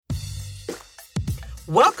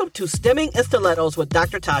Welcome to Stemming in Stilettos with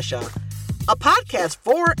Dr. Tasha, a podcast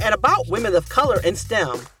for and about women of color in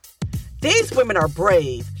STEM. These women are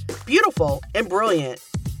brave, beautiful, and brilliant.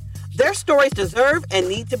 Their stories deserve and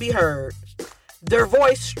need to be heard. Their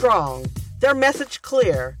voice strong, their message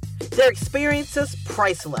clear, their experiences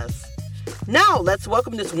priceless. Now let's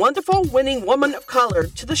welcome this wonderful winning woman of color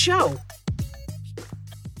to the show.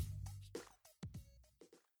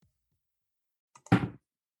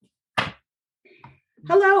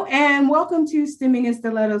 Hello and welcome to Stemming in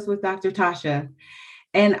Stilettos with Dr. Tasha.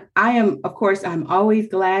 And I'm always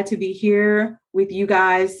glad to be here with you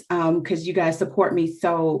guys because you guys support me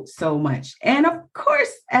so much. And of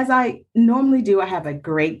course, as I normally do, I have a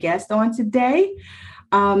great guest on today.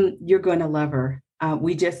 You're going to love her.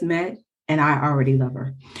 We just met and I already love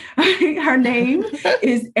her. Her name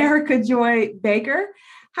is Erica Joy Baker.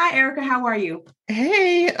 Hi, Erica. How are you?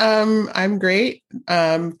 Hey, I'm great.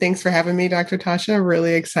 Thanks for having me, Dr. Tasha.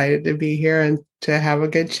 Really excited to be here and to have a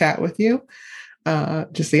good chat with you.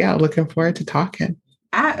 Looking forward to talking.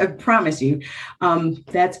 I promise you,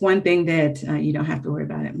 that's one thing that you don't have to worry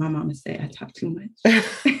about it. My mama said I talk too much.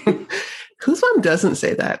 Whose mom doesn't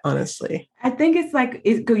say that, honestly? I think it's like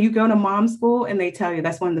you go to mom school and they tell you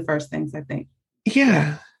that's one of the first things, I think.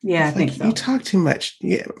 Yeah. Yeah, I think so. You talk too much.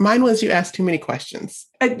 Yeah, mine was you ask too many questions.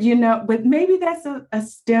 But maybe that's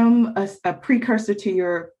a precursor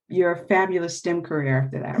to your fabulous STEM career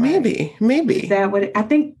after that. Right? Maybe. Is that what I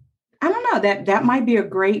think? I don't know. That might be a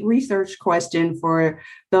great research question for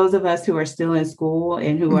those of us who are still in school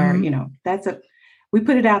and who are, we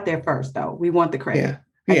put it out there first, though. We want the credit.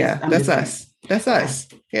 Yeah, that's us. That's us.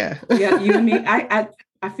 Yeah. Yeah, you and me. I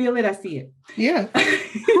feel it. I see it. Yeah.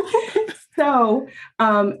 So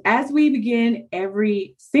as we begin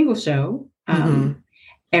every single show,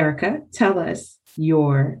 Erica, tell us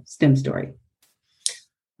your STEM story.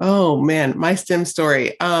 Oh, man, my STEM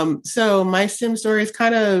story. So my STEM story is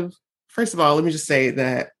kind of, first of all, let me just say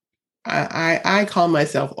that I call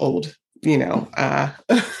myself old. I've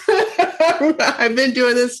been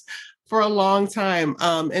doing this for a long time.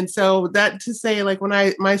 And so that to say, like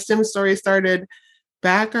when my STEM story started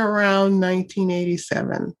back around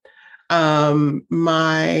 1987.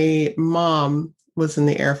 My mom was in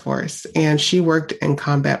the Air Force and she worked in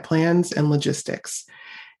combat plans and logistics.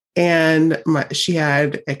 And she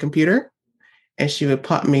had a computer and she would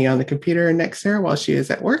plot me on the computer next to her while she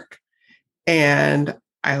was at work. And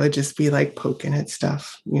I would just be like poking at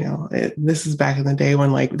stuff. This is back in the day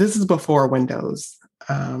when this is before Windows.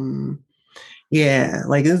 This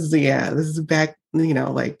is back,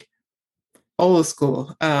 old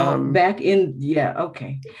school. Back in,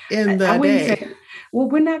 okay. In the day. Say, well,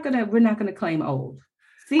 we're not gonna claim old.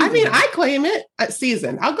 Seasoned. I mean, I claim it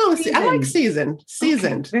seasoned. I'll go with I like seasoned.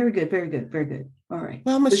 Seasoned. Okay. Very good. All right.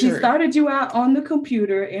 Well, so she started you out on the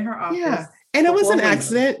computer in her office. Yeah. And it was an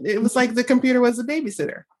accident. It was like the computer was a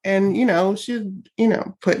babysitter. And she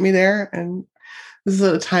put me there. And this is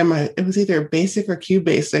at a time it was either basic or Q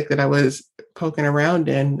basic that I was poking around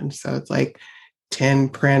in. And so it's like 10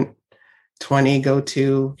 print, 20 go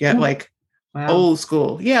to, wow. Old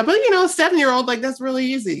school. Yeah. But 7-year-old, that's really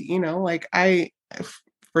easy. I,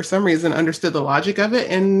 for some reason, understood the logic of it.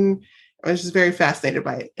 And I was just very fascinated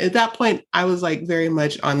by it. At that point, I was very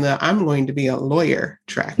much on the, I'm going to be a lawyer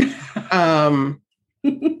track.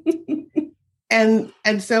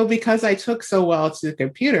 And so because I took so well to the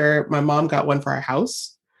computer, my mom got one for our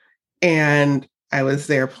house. And I was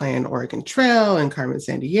there playing Oregon Trail and Carmen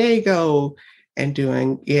Sandiego and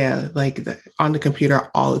doing, on the computer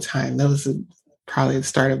all the time. That was probably the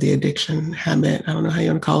start of the addiction habit. I don't know how you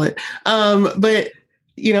want to call it. But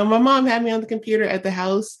my mom had me on the computer at the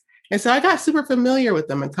house. And so I got super familiar with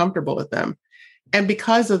them and comfortable with them. And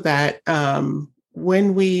because of that,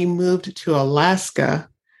 when we moved to Alaska,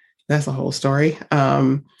 that's a whole story.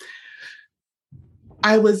 I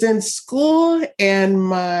was in school and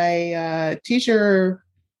my teacher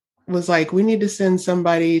was like, we need to send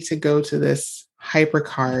somebody to go to this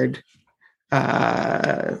HyperCard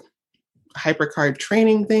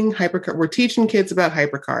training thing. HyperCard, we're teaching kids about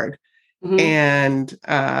HyperCard. Mm-hmm. And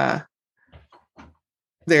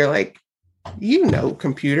they're like,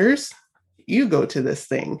 computers, you go to this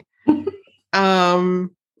thing.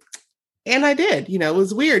 And I did, it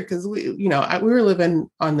was weird because we were living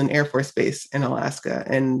on an Air Force base in Alaska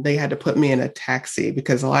and they had to put me in a taxi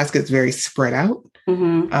because Alaska is very spread out.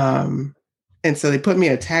 Mm-hmm. And so they put me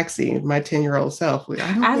in a taxi, my 10-year-old self. I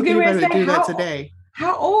don't think anybody would do that today.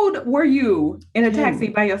 How old were you in a taxi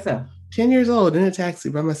by yourself? 10 years old in a taxi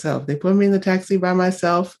by myself. They put me in the taxi by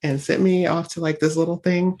myself and sent me off to this little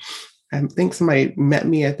thing. I think somebody met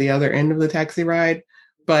me at the other end of the taxi ride.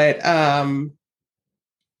 But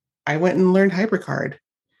I went and learned HyperCard,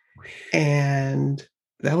 and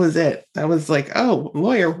that was it. I was like, oh,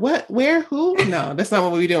 lawyer, what, where, who? No, that's not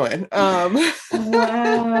what we're doing. Wow,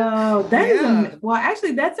 that is well,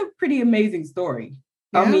 actually, that's a pretty amazing story.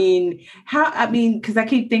 Yeah. Because I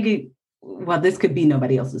keep thinking, well, this could be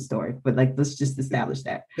nobody else's story, but like, let's just establish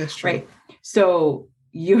that. That's true. Right. So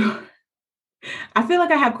I feel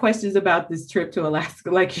like I have questions about this trip to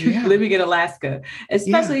Alaska, like you're living in Alaska,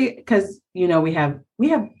 especially because, we have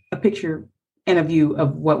a picture and a view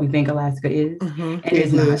of what we think Alaska is. Mm-hmm. And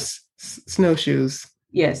it's not. Snowshoes.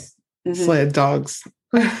 Yes. Mm-hmm. Sled dogs.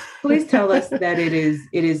 Please tell us that it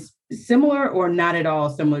is similar or not at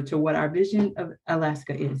all similar to what our vision of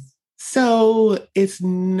Alaska is. So it's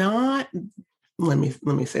not, let me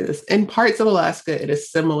say this. In parts of Alaska, it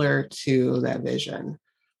is similar to that vision.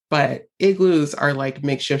 But igloos are like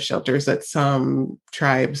makeshift shelters that some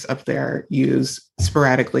tribes up there use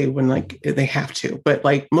sporadically when like they have to. But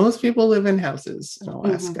like most people live in houses in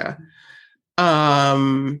Alaska.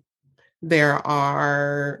 Mm-hmm. There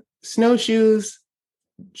are snowshoes,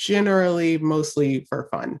 generally mostly for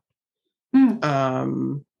fun.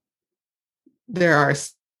 Mm. There are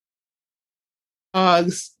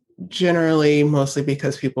dogs, generally mostly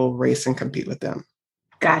because people race and compete with them.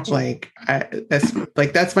 Gotcha.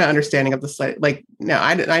 That's my understanding of the sled. Like, no,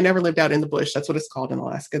 I never lived out in the bush. That's what it's called in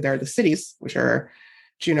Alaska. There are the cities, which are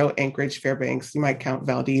Juneau, Anchorage, Fairbanks. You might count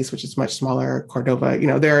Valdez, which is much smaller, Cordova.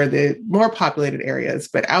 There are the more populated areas,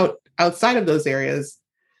 but outside of those areas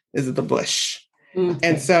is the bush. Okay.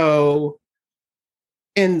 And so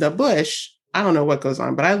in the bush, I don't know what goes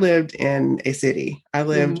on, but I lived in a city. I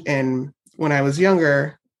lived in, when I was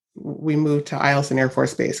younger, we moved to Eielson Air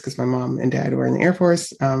Force Base because my mom and dad were in the Air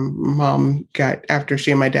Force. Mom after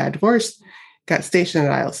she and my dad divorced, got stationed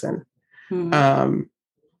at Eielson. Mm-hmm.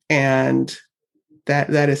 And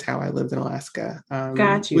that is how I lived in Alaska.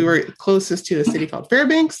 Got you. We were closest to a city called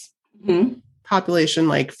Fairbanks. Mm-hmm. Population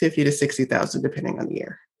like 50 to 60,000, depending on the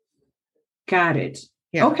year. Got it.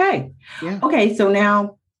 Yeah. Okay. Yeah. Okay. So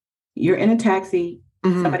now you're in a taxi.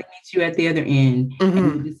 Mm-hmm. Somebody meets you at the other end, and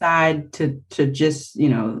you decide to just,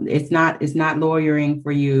 it's not lawyering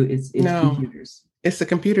for you. It's computers. It's the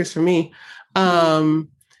computers for me.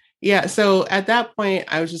 Yeah. So at that point,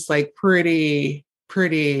 I was just like pretty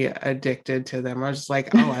addicted to them. I was just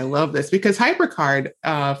like, oh, I love this, because HyperCard,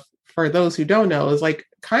 for those who don't know, is like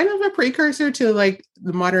kind of a precursor to like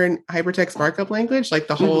the modern hypertext markup language, like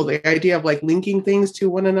the idea of like linking things to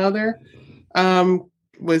one another.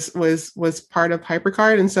 Was part of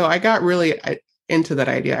HyperCard. And so I got really into that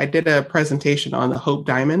idea. I did a presentation on the Hope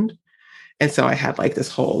Diamond. And so I had like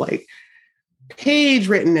this whole like page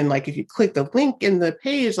written, and like if you click the link in the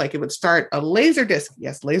page, like it would start a Laserdisc.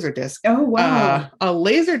 Yes, Laserdisc. Oh, wow. A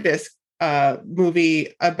Laserdisc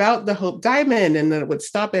movie about the Hope Diamond, and then it would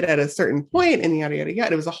stop it at a certain point, and yada, yada,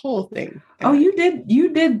 yada. It was a whole thing. Oh, you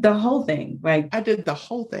did the whole thing. Like I did the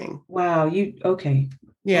whole thing. Wow. Okay.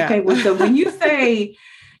 Yeah. Okay. Well, so when you say,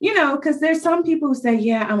 because there's some people who say,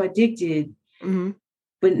 yeah, I'm addicted,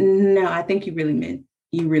 but no, I think you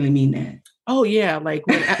really mean that. Oh yeah. Like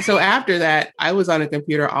so after that, I was on a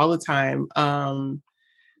computer all the time. And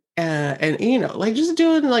like just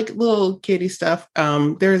doing like little kiddie stuff.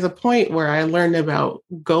 There's a point where I learned about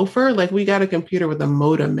Gopher. Like we got a computer with a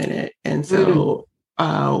modem in it. And so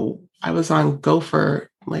I was on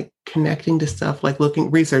Gopher, like connecting to stuff, like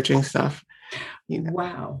researching stuff.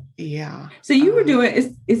 Wow. Yeah. So you were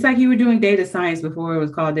doing, it's like you were doing data science before it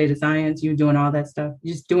was called data science. You were doing all that stuff,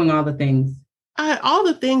 just doing all the things. All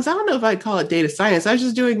the things. I don't know if I'd call it data science. I was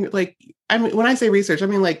just doing like, I mean, when I say research, I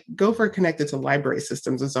mean like Gopher connected to library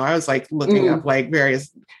systems. And so I was like looking up like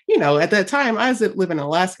various, at that time I was living in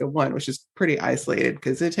Alaska, which is pretty isolated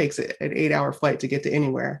because it takes an 8-hour flight to get to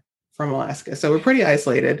anywhere from Alaska. So we're pretty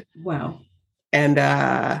isolated. Wow. And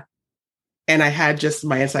I had just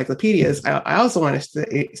my encyclopedias. I also wanted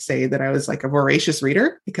to say that I was like a voracious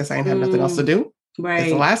reader because I didn't have nothing else to do. Right.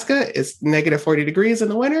 It's Alaska. It's negative 40 degrees in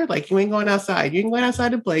the winter. Like you ain't going outside. You ain't going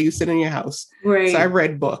outside to play. You sit in your house. Right. So I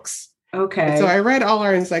read books. Okay. And so I read all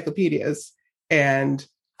our encyclopedias and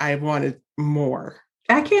I wanted more.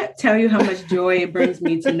 I can't tell you how much joy it brings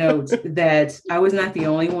me to note that I was not the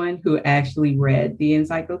only one who actually read the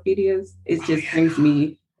encyclopedias. It just brings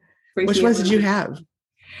me. Which ones did you have?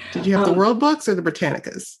 Did you have the World Books or the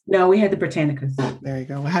Britannicas? No, we had the Britannicas. There you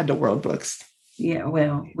go. I had the World Books. Yeah,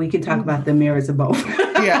 well, we can talk about the merits of both.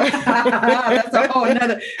 Yeah. That's a whole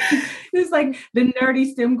nother. It's like the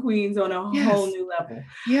nerdy STEM queens on a whole new level.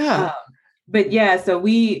 Yeah. But yeah, so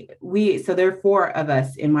so there are 4 of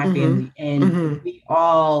us in my family, and we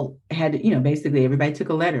all had, basically everybody took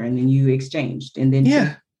a letter and then you exchanged, and then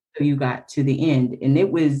so you got to the end, and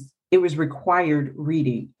it was it was required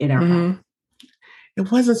reading in our house.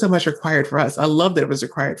 It wasn't so much required for us. I love that it was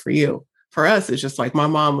required for you. For us, it's just like my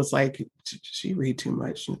mom was like, she read too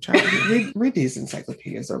much. Read these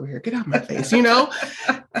encyclopedias over here. Get out of my face,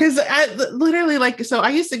 Because I literally so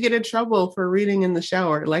I used to get in trouble for reading in the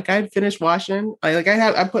shower. Like I'd finish washing.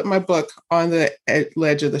 I put my book on the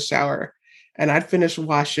ledge of the shower and I'd finish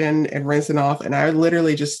washing and rinsing off. And I would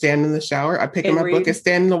literally just stand in the shower. I pick up my book and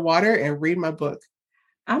stand in the water and read my book.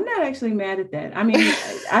 I'm not actually mad at that. I mean,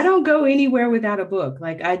 I don't go anywhere without a book.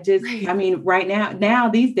 Like right now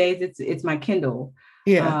these days it's my Kindle.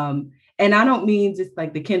 Yeah. And I don't mean just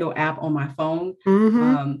like the Kindle app on my phone.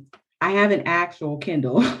 I have an actual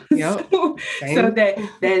Kindle. Yep. so that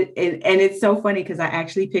and it's so funny because I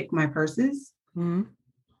actually pick my purses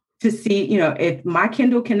to see, if my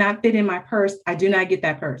Kindle cannot fit in my purse, I do not get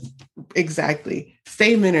that purse. Exactly.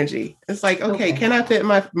 Same energy. It's like, okay. Can I fit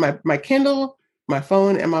my Kindle, my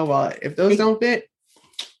phone, and my wallet? If those don't fit,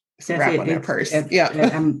 it's a wrap on that purse.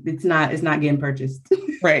 It's not getting purchased.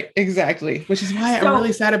 Right. Exactly. Which is why I'm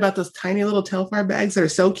really sad about those tiny little Telfar bags that are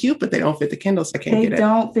so cute, but they don't fit the Kindle. So I can't get it. They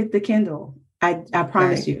don't fit the Kindle. I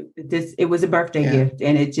promise you it was a birthday gift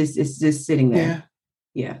and it's just sitting there.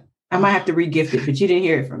 Yeah. I might have to re-gift it, but you didn't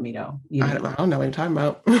hear it from me though. I don't know what you're talking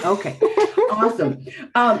about. Okay. Awesome.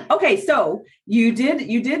 Okay. So you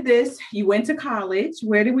did this, you went to college.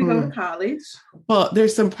 Where did we go to college? Well,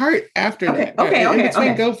 there's some part after that. Okay.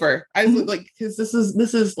 Between Gopher. I was like, because this is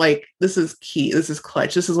key. This is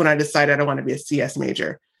clutch. This is when I decided I want to be a CS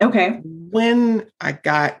major. Okay. When I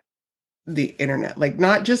got the internet, like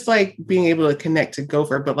not just like being able to connect to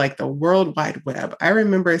Gopher, but like the World Wide Web. I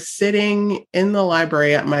remember sitting in the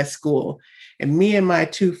library at my school and me and my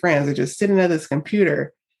two friends are just sitting at this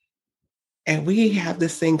computer and we have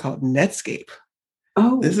this thing called Netscape.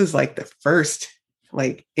 Oh, this is like the first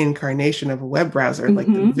like incarnation of a web browser, like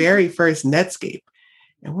the very first Netscape.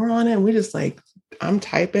 And we're on it and we're just like, I'm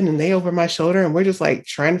typing and they over my shoulder and we're just like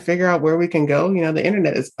trying to figure out where we can go. The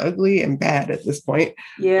internet is ugly and bad at this point.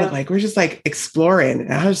 Yeah. But like, we're just like exploring.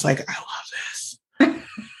 And I was like, I love this.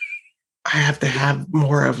 I have to have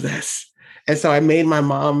more of this. And so I made my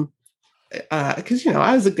mom, because,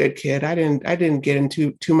 I was a good kid. I didn't get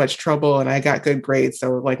into too much trouble and I got good grades.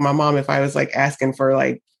 So like my mom, if I was like asking for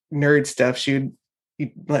like nerd stuff, she'd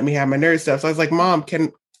let me have my nerd stuff. So I was like, Mom,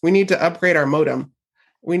 we need to upgrade our modem.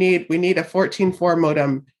 We need a 14.4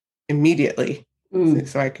 modem immediately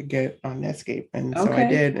so I could get on Netscape. And so I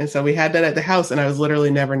did. And so we had that at the house and I was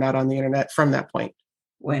literally never not on the internet from that point.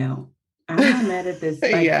 Well, I'm not mad at this.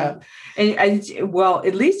 Yeah. And well,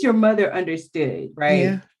 at least your mother understood,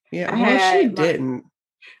 right? Yeah. Well, she didn't.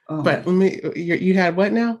 But you had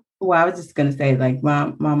what now? Well, I was just going to say like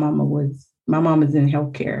my mama's in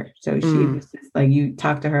healthcare. So she was just like, you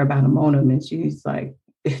talk to her about a modem and she's like,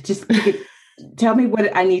 just tell me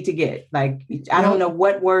what I need to get. Like, I don't know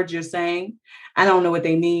what words you're saying. I don't know what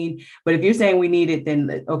they mean. But if you're saying we need it,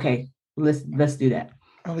 then okay, let's do that.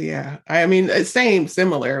 Oh yeah. I mean,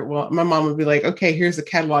 similar. Well, my mom would be like, okay, here's the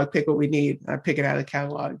catalog, pick what we need. I pick it out of the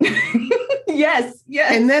catalog. Yes.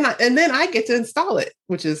 And then I get to install it,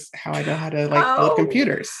 which is how I know how to build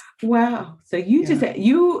computers. Wow. So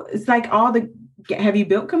it's like have you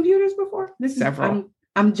built computers before? Several.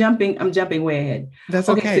 I'm jumping way ahead. That's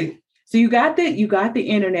okay. So you got the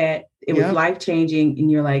internet. It was life-changing.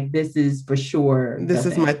 And you're like, this is for sure. This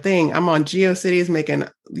is my thing. I'm on GeoCities making,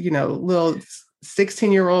 little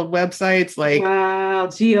 16-year-old websites. Like, wow,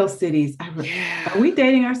 GeoCities. Are we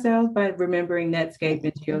dating ourselves by remembering Netscape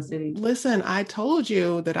and GeoCities? Listen, I told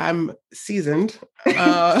you that I'm seasoned.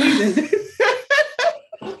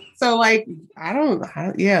 So like, that's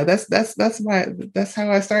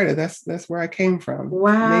how I started. That's where I came from.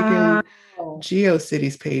 Wow. Making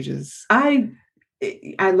GeoCities pages. I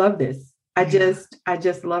love this. I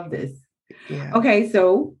just love this. Yeah. Okay.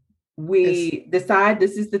 So we decide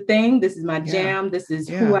this is the thing. This is my jam. This is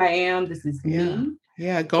who I am. This is me.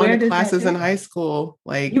 Yeah. Going to classes in high school.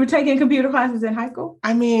 Like, you were taking computer classes in high school?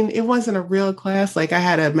 I mean, it wasn't a real class. Like I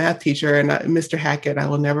had a math teacher and Mr. Hackett, I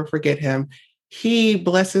will never forget him. He,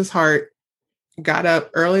 bless his heart, got up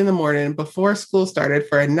early in the morning before school started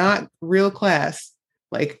for a not real class.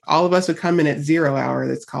 Like all of us would come in at 0 hour,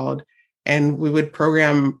 that's called, and we would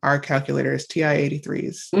program our calculators,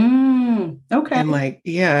 TI-83s. Okay. And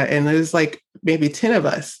and there's like maybe 10 of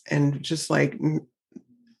us. And just like,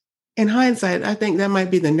 in hindsight, I think that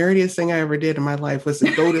might be the nerdiest thing I ever did in my life was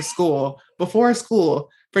to go to school before school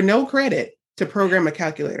for no credit to program a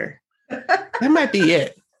calculator. That might be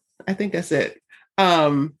it. I think that's it.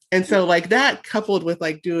 And so like that coupled with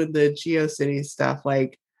like doing the GeoCities stuff,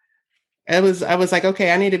 like I was like,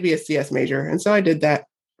 okay, I need to be a CS major. And so I did that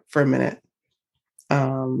for a minute.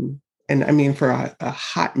 And I mean, for a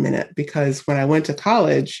hot minute, because when I went to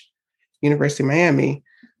college, University of Miami,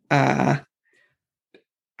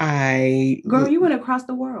 Girl, you went across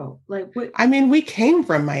the world. Like what? I mean, we came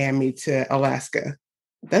from Miami to Alaska.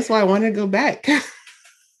 That's why I wanted to go back.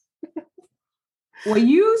 Well,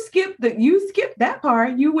 you skipped that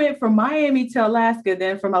part. You went from Miami to Alaska,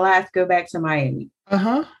 then from Alaska back to Miami.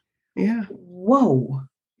 Uh-huh. Yeah. Whoa.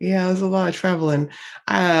 Yeah, it was a lot of traveling.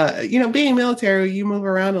 Being military, you move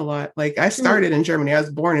around a lot. Like I started in Germany. I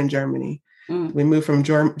was born in Germany. We moved from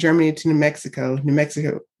Germany to New Mexico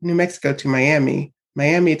to Miami,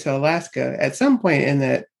 Miami to Alaska. At some point in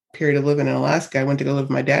that period of living in Alaska, I went to go live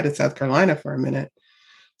with my dad in South Carolina for a minute.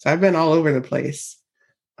 So I've been all over the place.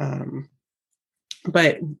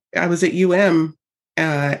 But I was at UM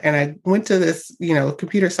and I went to this,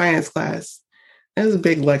 computer science class. It was a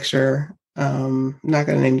big lecture. I'm not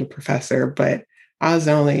going to name the professor, but I was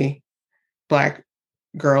the only Black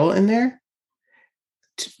girl in there.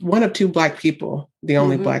 One of two Black people, the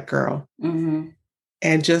only Black girl. Mm-hmm.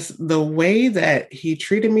 And just the way that he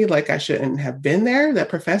treated me like I shouldn't have been there, that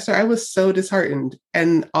professor, I was so disheartened.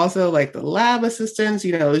 And also like the lab assistants,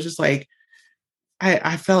 it was just like,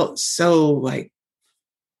 I felt so like,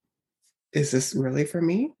 is this really for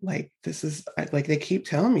me? Like, this is like, they keep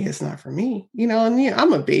telling me it's not for me, and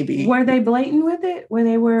I'm a baby. Were they blatant with it? Where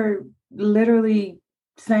they were literally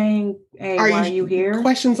saying, hey, why are you here?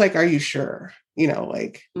 Questions like, are you sure? And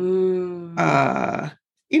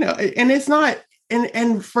it's not,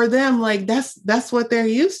 and for them, like, that's what they're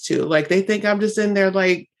used to. Like, they think I'm just in there,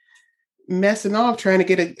 like, messing off, trying to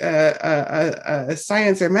get a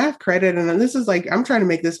science or math credit. And then this is like, I'm trying to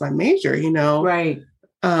make this my major, Right.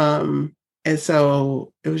 And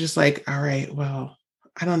so it was just like, all right, well,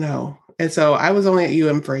 I don't know. And so I was only at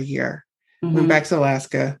UM for a year, went back to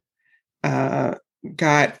Alaska, did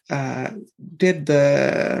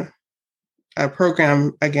the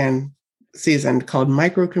program again, seasoned, called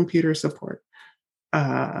microcomputer support.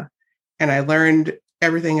 And I learned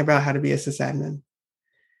everything about how to be a sysadmin.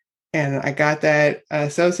 And I got that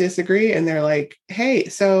associate's degree, and they're like, hey,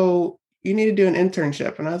 so you need to do an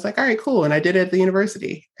internship. And I was like, all right, cool. And I did it at the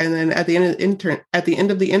university. And then at the end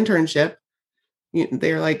of the internship,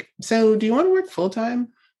 they're like, so do you want to work full time?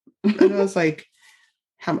 And I was like,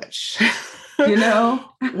 how much?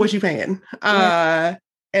 What you paying? And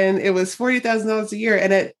it was $40,000 a year.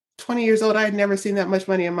 And at 20 years old, I had never seen that much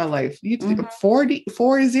money in my life. You 40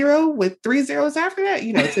 with 3 zeros after that.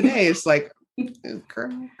 Today it's like,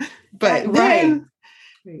 girl. But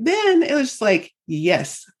then it was just like,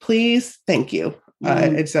 yes, please, thank you.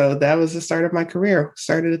 And so that was the start of my career.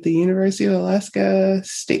 Started at the University of Alaska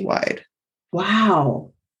statewide.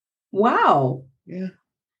 Wow. Yeah.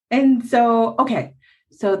 And so, okay.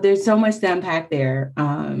 So there's so much to unpack there.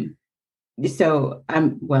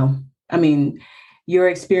 Your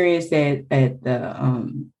experience at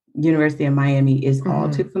the University of Miami is all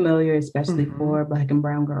too familiar, especially for Black and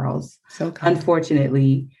brown girls. So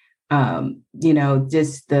unfortunately,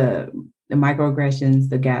 just the microaggressions,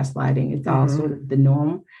 the gaslighting, it's all sort of the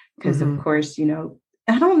norm. Because of course, I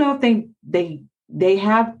don't know if they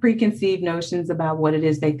have preconceived notions about what it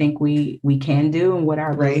is they think we can do and what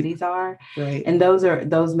our abilities are. Right. And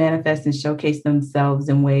those manifest and showcase themselves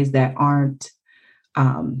in ways that aren't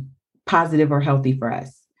positive or healthy for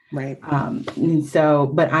us. Right. And so,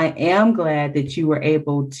 but I am glad that you were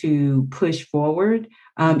able to push forward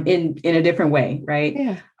in a different way. Right.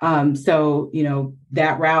 Yeah. So,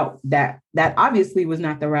 that route that obviously was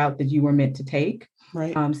not the route that you were meant to take.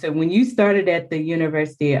 Right. So when you started at the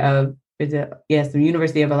University of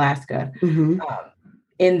Alaska,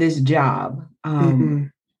 in this job,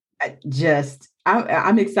 I'm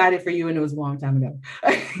excited for you. And it was a long time ago.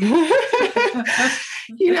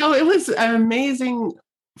 It was an amazing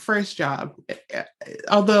first job,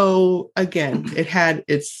 although again, it had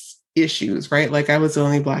its issues, right? Like I was the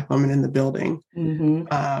only Black woman in the building.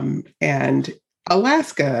 And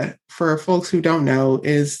Alaska, for folks who don't know,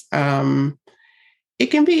 is it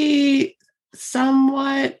can be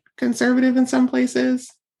somewhat conservative in some places.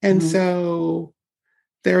 And so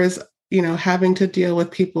there is, having to deal with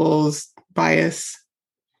people's bias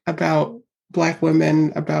about Black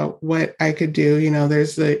women, about what I could do.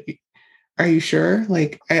 There's are you sure?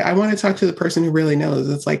 Like, I want to talk to the person who really knows.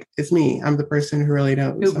 It's like, it's me. I'm the person who really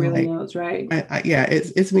knows. Who really knows, right?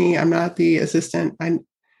 It's me. I'm not the assistant. I'm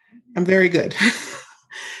very good.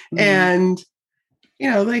 And,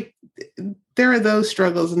 there are those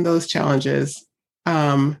struggles and those challenges.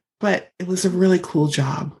 But it was a really cool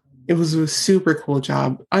job. It was a super cool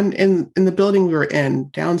job. In the building we were in,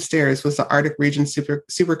 downstairs was the Arctic Region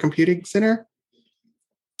Supercomputing Center.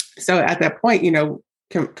 So at that point,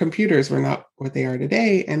 computers were not what they are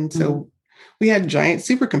today. And so we had giant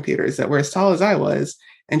supercomputers that were as tall as I was,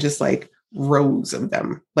 and just like rows of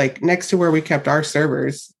them, like next to where we kept our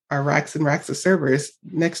servers, our racks and racks of servers.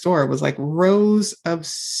 Next door was like rows of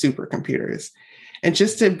supercomputers. And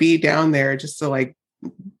just to be down there, just to like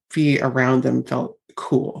be around them felt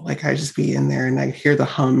cool. Like I just be in there and I hear the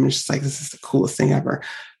hum. It's just like, this is the coolest thing ever.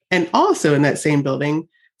 And also in that same building,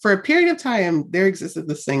 for a period of time, there existed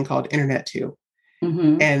this thing called Internet 2.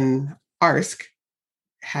 And ARSC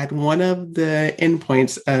had one of the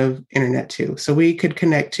endpoints of Internet 2. So we could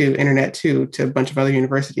connect to Internet 2 to a bunch of other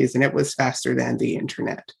universities, and it was faster than the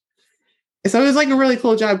internet. And so it was like a really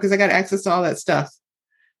cool job because I got access to all that stuff.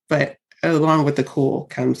 But along with the cool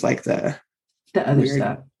comes like the other weird,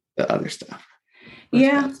 stuff. The other stuff.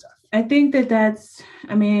 Yeah, stuff. I think that's,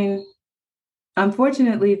 I mean,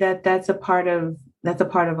 unfortunately, that's a part of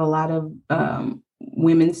a lot of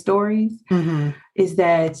women's stories, is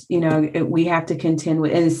that, we have to contend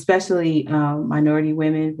with, and especially minority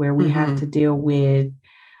women, where we have to deal with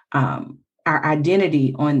our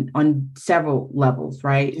identity on several levels,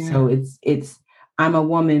 right? Yeah. So it's I'm a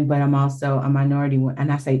woman, but I'm also a minority woman.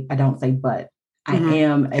 And I don't say but. I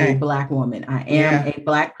am a Black woman. I am a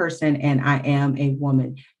Black person, and I am a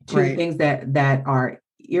woman. Two things that are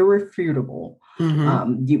irrefutable.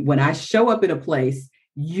 When I show up in a place,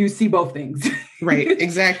 you see both things. Right.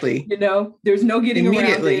 Exactly. There's no getting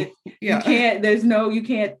around it. Yeah. You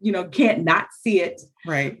can't not see it.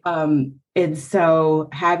 Right. And so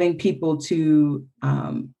having people to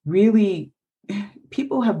really,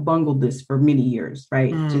 people have bungled this for many years,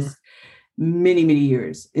 right? Just many, many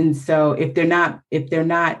years. And so if they're not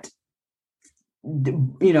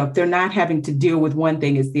having to deal with one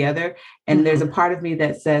thing, it's the other. And there's a part of me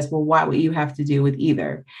that says, well, why would you have to deal with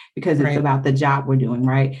either? Because it's about the job we're doing,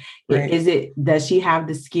 right? Does she have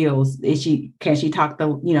the skills? Can she talk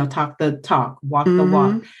the talk, walk the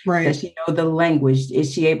walk? Right. Does she know the language?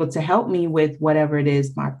 Is she able to help me with whatever it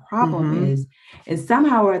is my problem is? And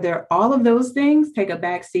somehow or other, all of those things take a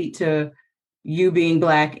backseat to you being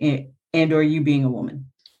Black and or you being a woman.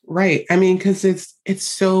 Right. I mean, because it's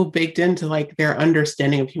so baked into like their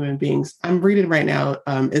understanding of human beings. I'm reading right now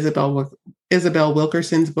Isabel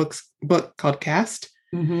Wilkerson's book called Caste.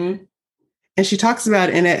 And she talks about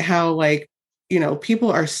in it how like,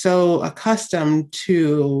 people are so accustomed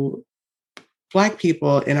to Black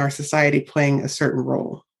people in our society playing a certain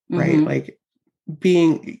role, right? Like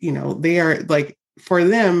being, they are like, for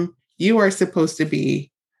them, you are supposed to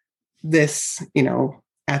be this,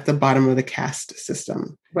 at the bottom of the caste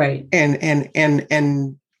system. Right.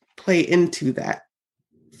 And play into that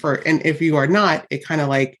and if you are not, it kind of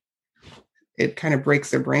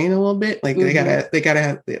breaks their brain a little bit. Like they gotta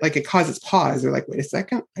have, like, it causes pause. They're like, wait a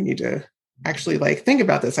second, I need to actually like think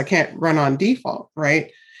about this. I can't run on default.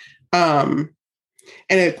 Right. And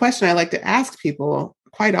a question I like to ask people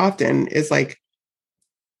quite often is like,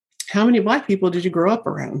 how many Black people did you grow up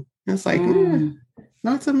around? And it's like,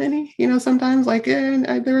 not so many, sometimes like,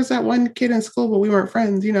 there was that one kid in school, but we weren't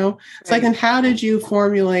friends, It's like, and how did you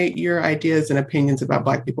formulate your ideas and opinions about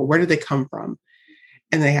Black people? Where did they come from?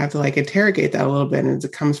 And they have to like interrogate that a little bit. And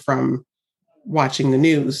it comes from watching the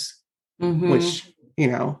news, which,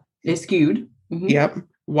 is skewed. Yep.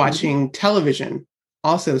 Watching television,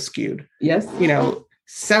 also skewed. Yes.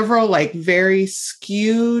 Several like very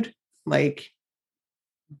skewed, like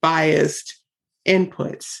biased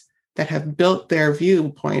inputs that have built their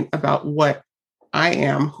viewpoint about what I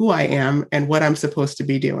am, who I am, and what I'm supposed to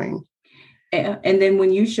be doing. And then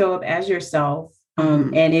when you show up as yourself,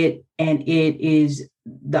 and it is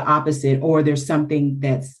the opposite, or there's something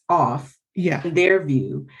that's off in their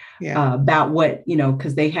view about what,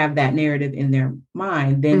 because they have that narrative in their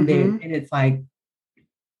mind, then and it's like,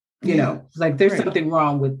 it's like there's something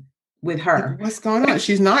wrong with her. What's going on?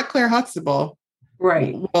 She's not Claire Huxtable.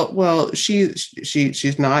 Right. Well, she's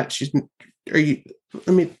not.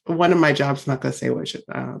 One of my jobs, I'm not going to say what.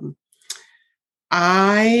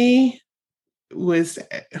 I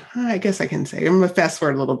guess I can say, I'm going to fast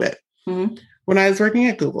forward a little bit. When I was working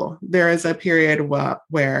at Google, there is a period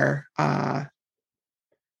where I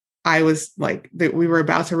was like, we were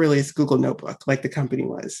about to release Google Notebook, like the company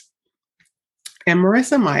was. And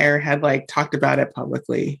Marissa Mayer had like talked about it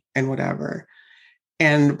publicly and whatever.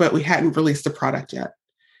 But we hadn't released the product yet.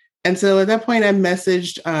 And so at that point I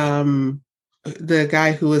messaged the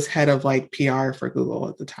guy who was head of like PR for Google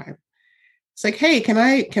at the time. It's like, hey, can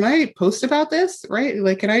I post about this? Right?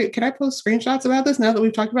 Like, can I post screenshots about this now that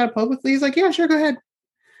we've talked about it publicly? He's like, yeah, sure, go ahead.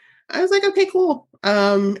 I was like, okay, cool.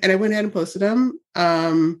 And I went ahead and posted them.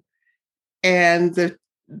 And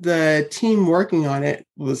the team working on it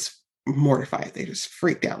was mortified. They just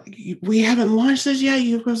freaked out. Like, we haven't launched this yet.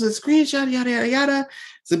 You posted a screenshot, yada, yada, yada.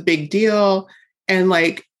 It's a big deal. And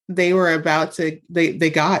like, they were about to, they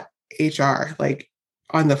got HR like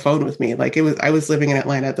on the phone with me. Like I was living in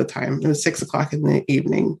Atlanta at the time. It was 6:00 in the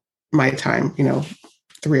evening, my time,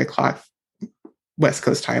 3:00 West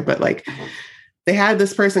Coast time. But like, they had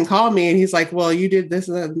this person call me and he's like, well, you did this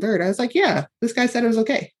and that and third. I was like, yeah, this guy said it was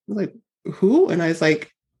okay. I was like, who? And I was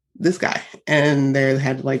like, this guy. And they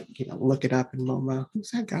had to like, look it up and well,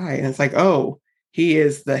 who's that guy? And it's like, oh, he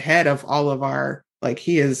is the head of all of our, like,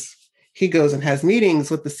 he goes and has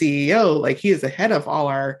meetings with the CEO. Like, he is the head of all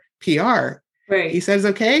our PR. Right. He says,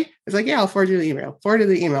 okay. It's like, yeah, I'll forward you the email. Forward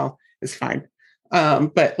the email is fine.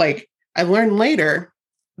 But like, I learned later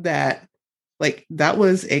that like, that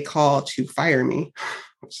was a call to fire me,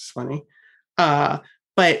 which is funny.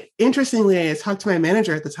 But interestingly, I talked to my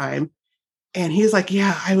manager at the time and he's like,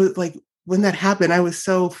 yeah, I was like, when that happened, I was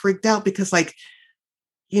so freaked out because like,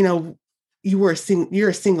 you're a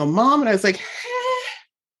single mom. And I was like,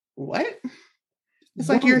 what? It's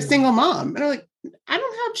like, you're a single mom. And I'm like, I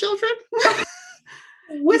don't have children.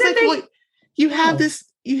 Well, you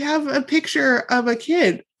have a picture of a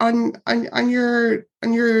kid on your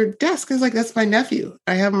desk. It's like, that's my nephew.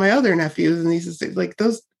 I have my other nephews and nieces, like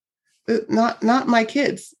those, not my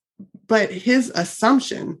kids. But his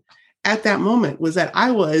assumption at that moment was that I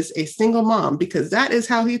was a single mom because that is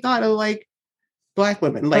how he thought of like Black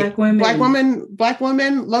women. Like Black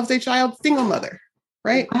woman loves a child, single mother.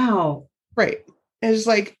 Right. Wow. Right. And it's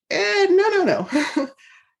like, no.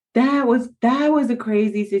 That was a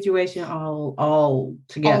crazy situation all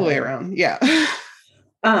together. All the way around. Yeah.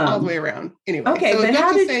 All the way around. Anyway. Okay. So but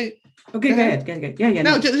how did say, okay, go ahead. Yeah.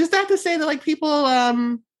 No, just that to say that like people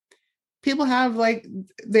have like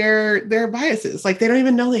their biases. Like they don't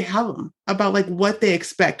even know they have them about like what they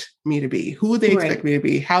expect me to be, who they expect me to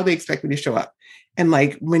be, how they expect me to show up. And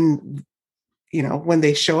like when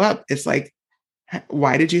they show up, it's like,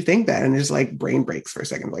 why did you think that? And there's like brain breaks for a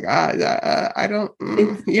second. Like, I don't,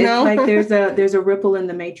 it's like there's a ripple in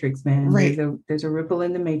the matrix, man. Right. There's a ripple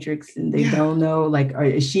in the matrix and they don't know, like,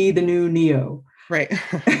 is she the new Neo? Right.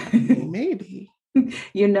 Maybe. It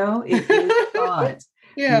is thought.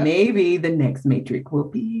 Yeah. Maybe the next matrix will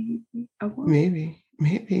be a woman.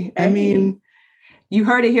 Maybe. I mean, you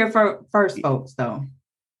heard it here first, folks, though.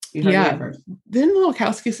 Yeah. Didn't the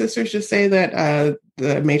Wachowski sisters just say that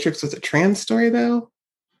the Matrix was a trans story, though?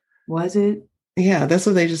 Was it? Yeah, that's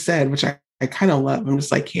what they just said, which I kind of love. I'm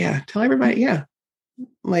just like, yeah, tell everybody, yeah.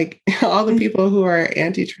 Like all the people who are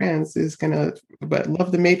anti-trans but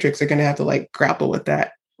love the Matrix are gonna have to like grapple with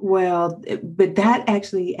that. Well, but that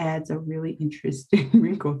actually adds a really interesting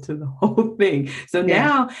wrinkle to the whole thing. So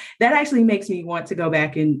now that actually makes me want to go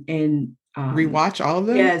back and rewatch all of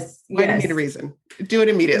them. Yes. I need a reason. Do it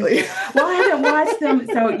immediately. Well, I haven't watched them,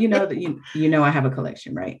 so I have a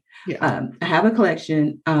collection, right? Yeah. I have a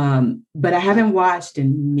collection, but I haven't watched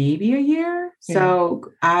in maybe a year. Yeah.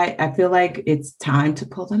 So I feel like it's time to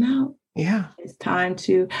pull them out. Yeah, it's time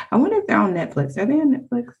to. I wonder if they're on Netflix. Are they on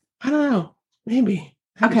Netflix? I don't know. Maybe.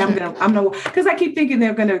 Okay, I'm gonna because I keep thinking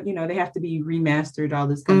they're gonna, they have to be remastered, all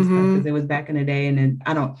this kind of stuff because it was back in the day, and then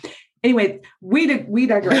I don't. Anyway, we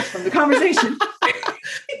digress from the conversation.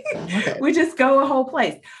 Okay. We just go a whole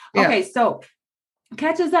place. Yeah. Okay, so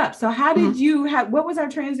catch us up. So how did you what was our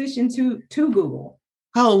transition to Google?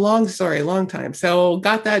 Oh, long story, long time. So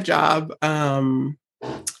got that job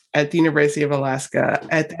at the University of Alaska.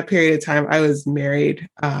 At that period of time, I was married.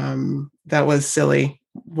 That was silly.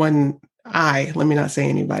 Let me not say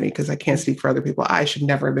anybody because I can't speak for other people. I should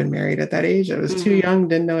never have been married at that age. I was too young,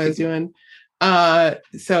 didn't know what I was doing.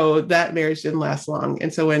 So that marriage didn't last long.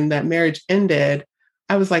 And so when that marriage ended,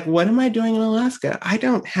 I was like, what am I doing in Alaska? I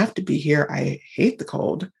don't have to be here. I hate the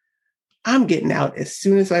cold. I'm getting out as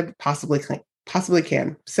soon as I possibly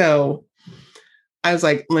can. So I was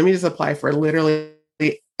like, let me just apply for literally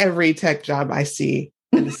every tech job I see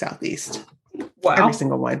in the Southeast. Wow. Every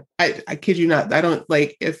single one. I kid you not. I don't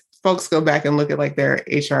like if folks go back and look at like their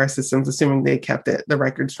HR systems, assuming they kept the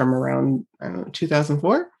records from around,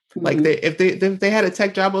 2004. Like if they had a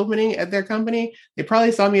tech job opening at their company, they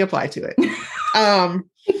probably saw me apply to it.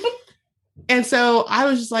 And so I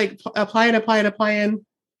was just like applying. And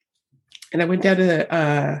I went down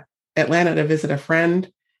to Atlanta to visit a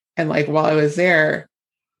friend. And like while I was there,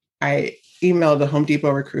 I emailed the Home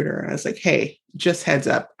Depot recruiter and I was like, hey, just heads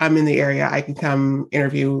up, I'm in the area. I can come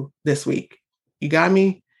interview this week. You got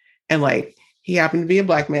me? And like he happened to be a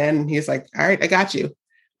Black man and he's like, all right, I got you.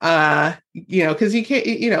 Because you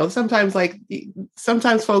can't,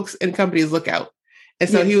 sometimes folks and companies look out. And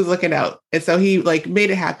so Yes. he was looking out. And so he like made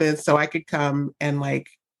it happen so I could come and like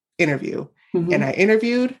interview. Mhm. And I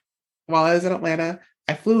interviewed while I was in Atlanta.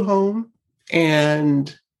 I flew home,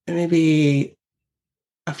 and maybe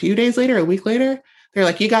a few days later, a week later, they're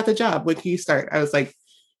like, you got the job. When can you start? I was like,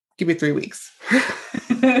 give me 3 weeks.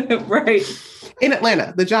 Right. In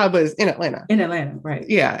Atlanta. The job was in Atlanta. In Atlanta, right.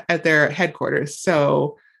 Yeah, at their headquarters.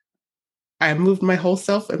 So I moved my whole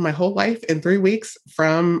self and my whole life in 3 weeks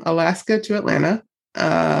from Alaska to Atlanta,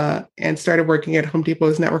 and started working at Home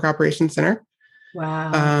Depot's Network Operations Center.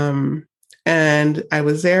 Wow. And I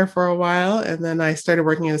was there for a while, and then I started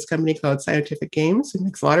working at this company called Scientific Games and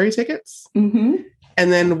makes lottery tickets. Mm-hmm.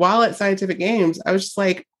 And then while at Scientific Games, I was just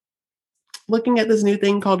like looking at this new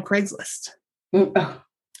thing called Craigslist. Oh,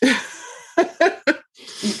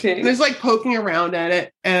 okay. And I was like poking around at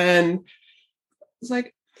it, and it's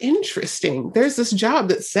like, interesting. There's this job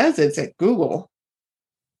that says it's at Google.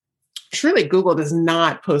 Surely Google does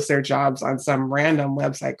not post their jobs on some random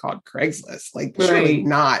website called Craigslist. Like, surely Right.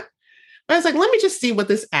 not. But I was like, let me just see what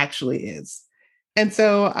this actually is. And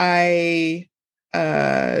so I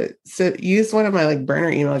used one of my like burner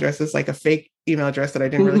email addresses, like a fake email address that I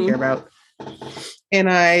didn't really care about. And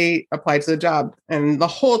I applied to the job. And the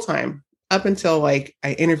whole time, up until like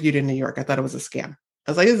I interviewed in New York, I thought it was a scam.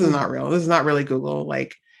 I was like, this is not real. This is not really Google.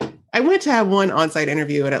 Like, I went to have one on-site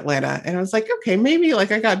interview in Atlanta, and I was like, okay, maybe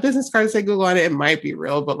like I got business cards that say Google on it. It might be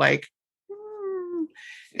real, but like,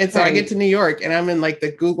 and so I get to New York, and I'm in like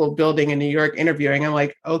the Google building in New York interviewing. I'm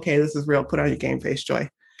like, okay, this is real. Put on your game face, Joy.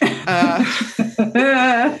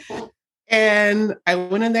 And I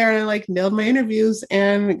went in there and I like nailed my interviews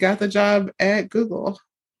and got the job at Google.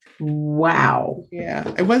 Wow. Yeah.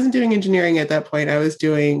 I wasn't doing engineering at that point. I was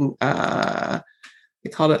doing, they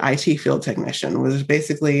called it IT field technician, which is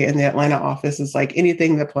basically in the Atlanta office is like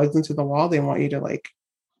anything that plugs into the wall, they want you to like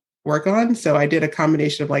work on. So I did a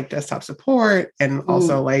combination of like desktop support and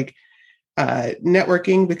also like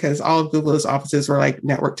networking, because all of Google's offices were like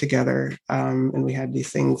networked together. And we had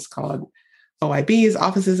these things called OIBs,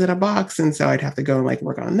 offices in a box. And so I'd have to go and like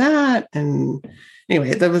work on that. And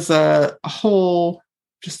anyway, there was a whole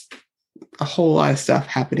lot of stuff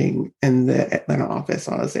happening in the Atlanta office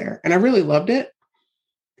while I was there. And I really loved it.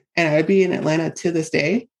 And I'd be in Atlanta to this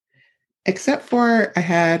day, except for I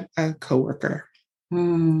had a coworker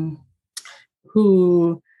who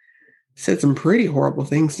said some pretty horrible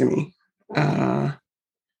things to me.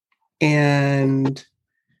 And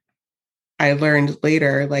I learned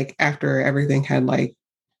later, like after everything had like,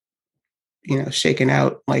 shaken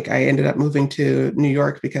out, like I ended up moving to New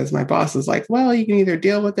York because my boss was like, well, you can either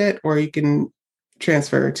deal with it or you can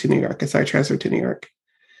transfer to New York. And so I transferred to New York.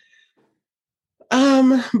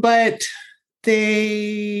 But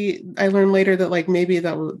I learned later that like maybe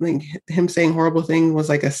that was like him saying horrible thing was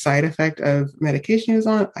like a side effect of medication he was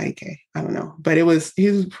on. I don't know, but he was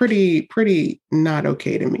pretty not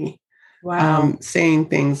okay to me. Wow. Saying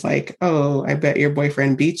things like, "Oh, I bet your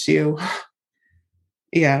boyfriend beats you."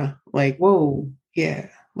 Yeah, like, whoa, yeah,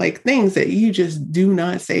 like things that you just do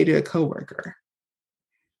not say to a coworker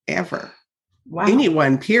ever. Wow.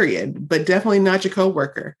 Anyone, period, but definitely not your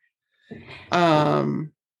coworker.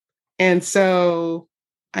 And so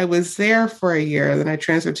I was there for a year. Then I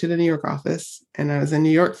transferred to the New York office, and I was in New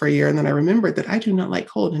York for a year. And then I remembered that I do not like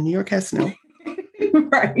cold, and New York has snow.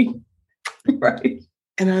 Right.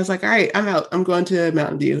 And I was like, all right, I'm out. I'm going to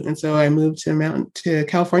Mountain View. And so I moved to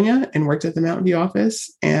California and worked at the Mountain View office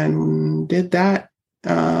and did that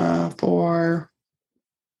for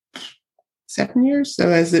 7 years. So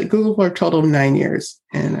as at Google for a total of 9 years.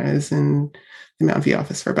 And I was in the Mountain View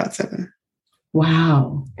office for about 7.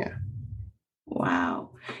 Wow. Yeah.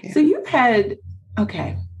 Wow. Yeah. So you've had,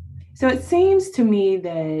 okay. So it seems to me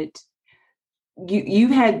that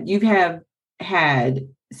you've had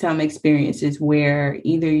some experiences where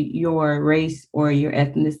either your race or your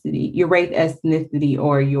ethnicity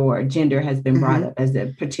or your gender has been brought up as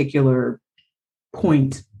a particular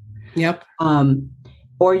point. Yep.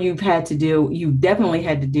 Or you definitely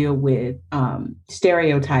had to deal with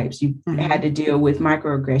stereotypes. You had to deal with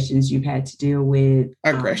microaggressions. You've had to deal with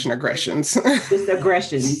aggressions. Just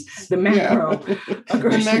aggressions, the macro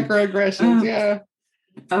aggressions. The macroaggressions, yeah.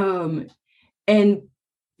 And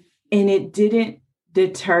it didn't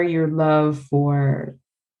deter your love for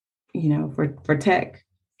tech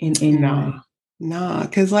in any way. No,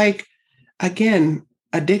 because like again,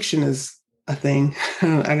 addiction is a thing. I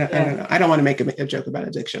don't know. I don't want to make a joke about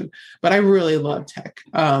addiction, but I really love tech.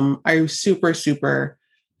 I super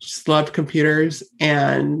just loved computers,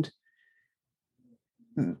 and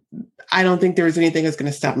I don't think there was anything that's going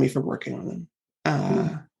to stop me from working on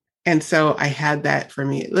them. And so I had that for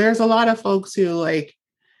me. There's a lot of folks who like,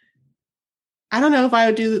 I don't know if I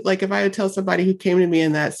would do like if I would tell somebody who came to me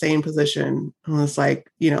in that same position and was like,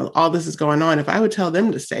 all this is going on. If I would tell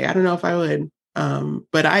them to stay, I don't know if I would.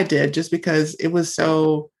 But I did just because it was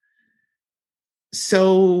so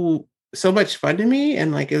much fun to me,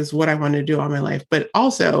 and like it was what I wanted to do all my life. But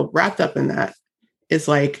also wrapped up in that is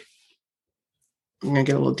like, I'm gonna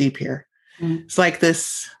get a little deep here. Mm-hmm. It's like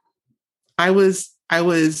this. I was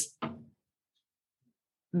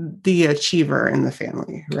the achiever in the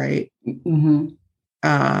family, right? Mm-hmm.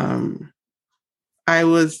 I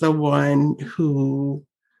was the one who,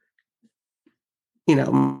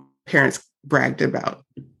 parents bragged about.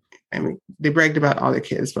 I mean, they bragged about all the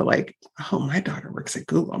kids, but like, oh, my daughter works at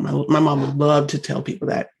Google. My mom would love to tell people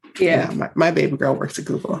that. Yeah, my baby girl works at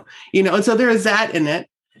Google. And so there is that in it,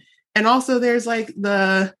 and also there's like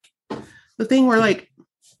the thing where like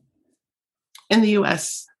in the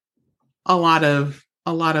U.S. a lot of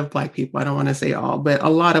Black people, I don't want to say all, but a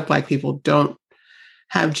lot of Black people don't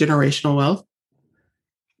have generational wealth.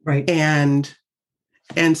 Right. And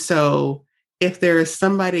so if there is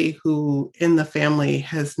somebody who in the family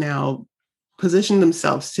has now positioned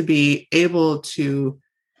themselves to be able to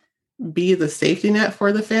be the safety net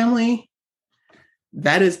for the family,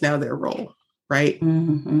 that is now their role, right?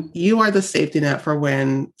 Mm-hmm. You are the safety net for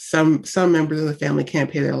when some members of the family can't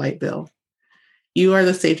pay their light bill. You are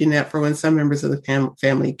the safety net for when some members of the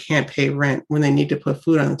family can't pay rent, when they need to put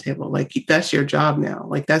food on the table. Like that's your job now.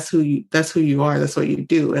 Like that's who you are. That's what you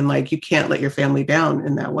do. And like, you can't let your family down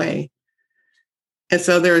in that way. And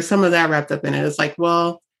so there is some of that wrapped up in it. It's like,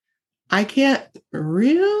 well, I can't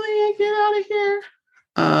really get out of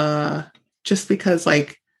here just because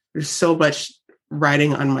like there's so much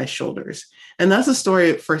riding on my shoulders. And that's a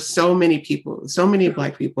story for so many people, so many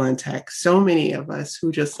Black people in tech, so many of us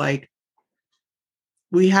who just like,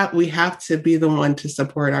 we have to be the one to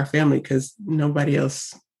support our family because nobody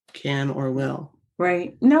else can or will.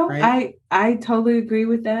 Right. No, right? I totally agree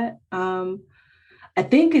with that. I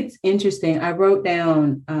think it's interesting. I wrote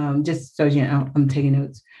down, just so you know, I'm taking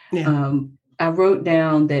notes. Yeah. I wrote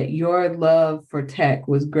down that your love for tech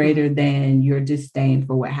was greater than your disdain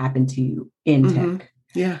for what happened to you in tech.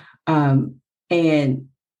 Yeah. And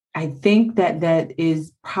I think that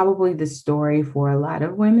is probably the story for a lot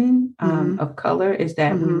of women of color, is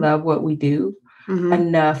that we love what we do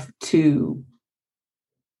enough to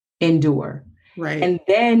endure. Right. And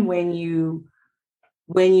then when you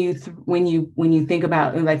think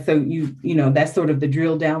about, like, so that's sort of the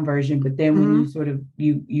drill down version, but then when you sort of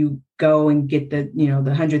you go and get the the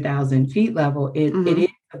 100,000 feet level, it is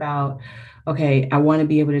about, okay, I want to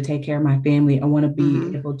be able to take care of my family. I want to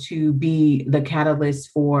be able to be the catalyst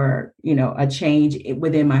for, a change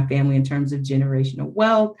within my family in terms of generational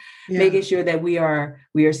wealth, making sure that we are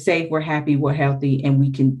safe, we're happy, we're healthy, and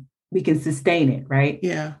we can sustain it. Right.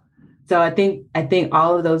 Yeah. So I think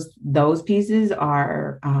all of those pieces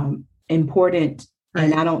are important. Right.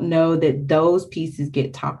 And I don't know that those pieces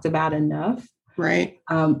get talked about enough. Right.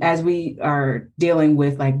 As we are dealing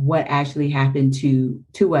with like what actually happened to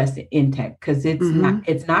us in tech, because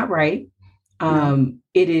it's not right.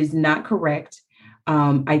 It is not correct.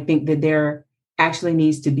 I think that there actually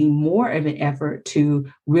needs to be more of an effort to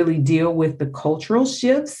really deal with the cultural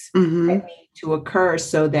shifts that need to occur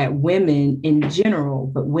so that women in general,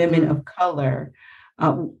 but women of color,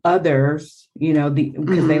 others,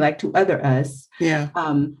 because they like to other us,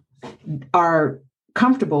 are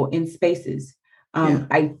comfortable in spaces.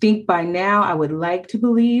 I think by now I would like to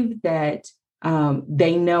believe that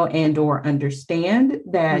they know and or understand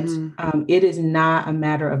that it is not a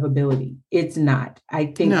matter of ability. It's not. I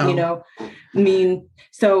think,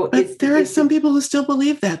 so there are some people who still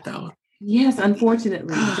believe that, though. Yes,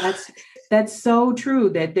 unfortunately, that's so true,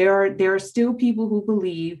 that there are still people who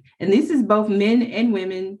believe, and this is both men and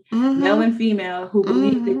women, male and female, who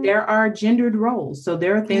believe that there are gendered roles. So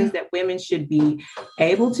there are things that women should be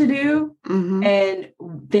able to do, and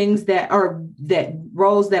things that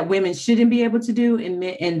roles that women shouldn't be able to do,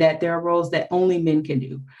 and that there are roles that only men can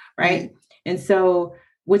do, right? And so,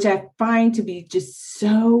 which I find to be just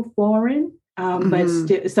so foreign, but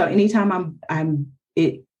still, so anytime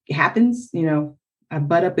it happens, I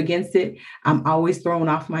butt up against it, I'm always thrown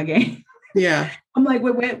off my game. Yeah. I'm like,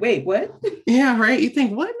 wait, what? Yeah, right. You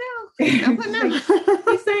think, what now? What now?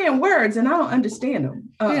 He's saying words and I don't understand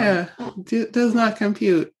them. Does not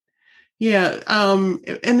compute. Yeah. And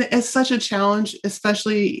it's such a challenge,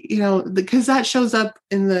 especially, because that shows up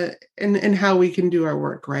in how we can do our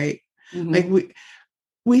work, right? Like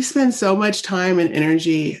we spend so much time and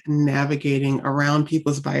energy navigating around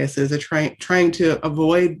people's biases, or trying to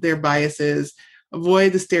avoid their biases,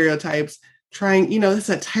 avoid the stereotypes, trying, it's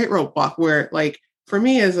a tightrope walk where like, for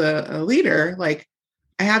me as a leader, like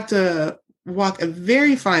I have to walk a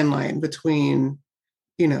very fine line between,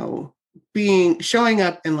 showing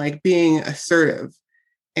up and like being assertive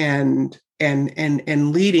and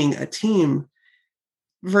leading a team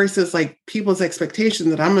versus like people's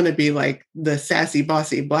expectation that I'm going to be like the sassy,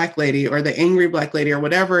 bossy Black lady or the angry Black lady or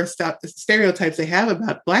whatever stereotypes they have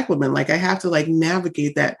about Black women. Like I have to like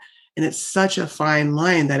navigate that. And it's such a fine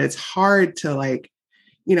line that it's hard to like,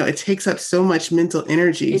 it takes up so much mental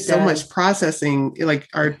energy, so much processing, like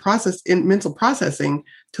our mental processing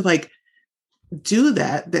to like do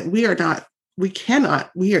that it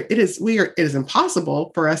is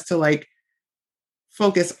impossible for us to like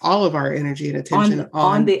focus all of our energy and attention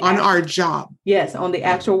on our job. Yes. On the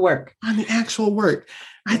actual work. I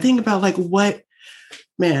think about like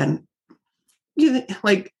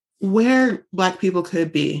like where Black people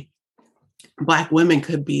could be, Black women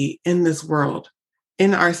could be in this world,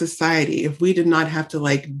 in our society, if we did not have to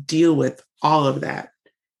like deal with all of that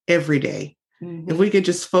every day. Mm-hmm. If we could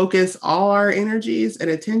just focus all our energies and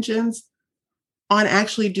attentions on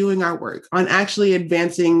actually doing our work, on actually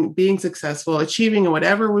advancing, being successful, achieving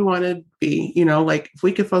whatever we want to be, like if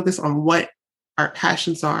we could focus on what our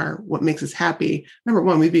passions are, what makes us happy, number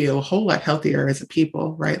one, we'd be a whole lot healthier as a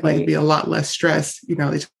people, right? Like it'd be a lot less stress. They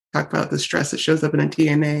talk about the stress that shows up in a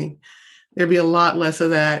DNA. There'd be a lot less of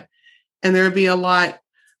that. And there'd be just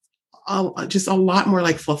a lot more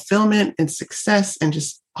like fulfillment and success and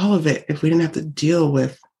just all of it if we didn't have to deal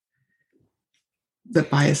with the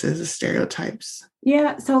biases, the stereotypes.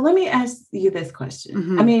 Yeah. So let me ask you this question.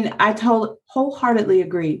 Mm-hmm. I mean, I wholeheartly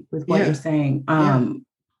agree with what you're saying.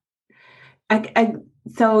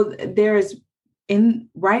 So there's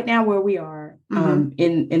right now where we are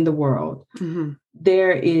in the world,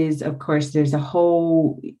 there is, of course, there's a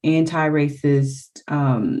whole anti-racist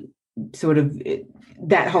sort of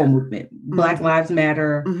that whole movement, Black Lives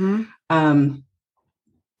Matter.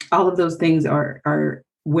 All of those things are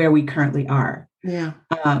where we currently are. Yeah.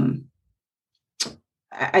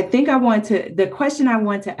 I think the question I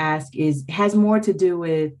want to ask has more to do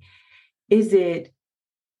with,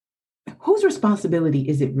 whose responsibility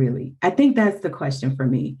is it really? I think that's the question for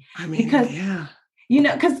me. I mean, because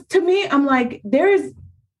to me, I'm like,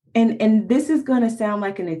 and this is going to sound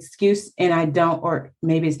like an excuse, and I don't, or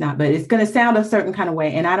maybe it's not, but it's going to sound a certain kind of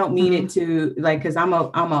way. And I don't mean it to like, cause I'm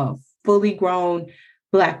a fully grown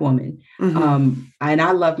Black woman. And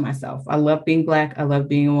I love myself. I love being Black. I love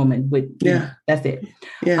being a woman. That's it.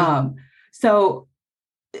 Yeah. So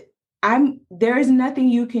there is nothing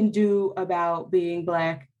you can do about being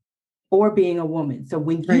Black or being a woman. So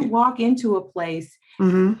when you walk into a place,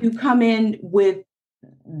 you come in with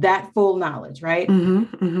that full knowledge, right?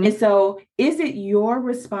 And so is it your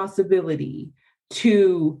responsibility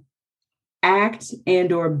to act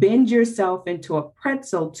and or bend yourself into a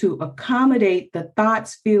pretzel to accommodate the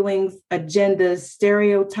thoughts, feelings, agendas,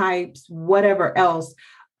 stereotypes, whatever else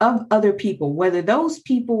of other people, whether those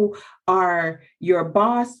people are your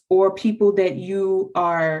boss or people that you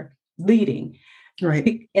are leading?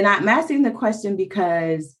 Right. And I'm asking the question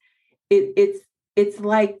because it's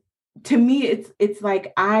like, to me, it's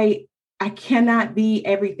like I cannot be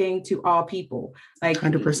everything to all people. Like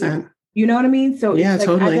 100%. You know what I mean? So yeah, it's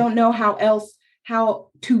like, totally. I don't know how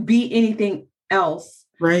to be anything else.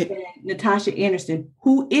 Right. Than Natasha Anderson,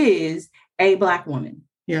 who is a Black woman.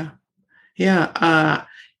 Yeah. Yeah.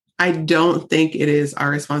 I don't think it is our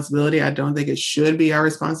responsibility. I don't think it should be our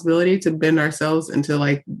responsibility to bend ourselves into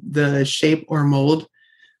like the shape or mold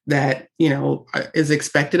that, is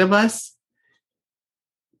expected of us,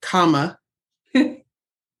 comma.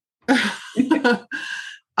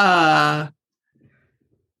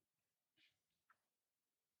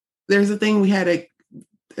 There's a thing we had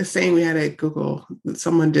a saying we had at Google.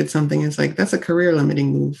 Someone did something. It's like, that's a career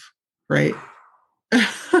limiting move, right?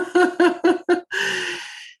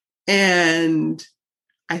 And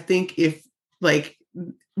I think if like,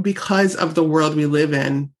 because of the world we live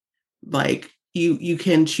in, like you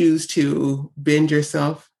can choose to bend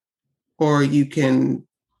yourself or you can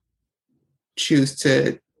choose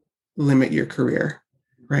to limit your career,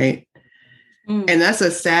 right? And that's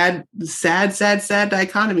a sad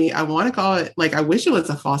dichotomy. I want to call it, like, I wish it was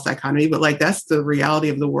a false dichotomy, but like, that's the reality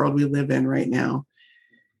of the world we live in right now.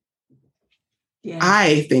 Yeah.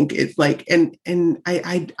 I think it's like, and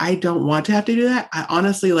I don't want to have to do that. I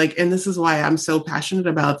honestly like, and this is why I'm so passionate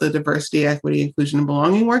about the diversity, equity, inclusion, and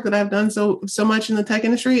belonging work that I've done so much in the tech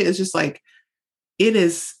industry. It's just like, it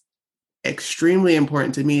is extremely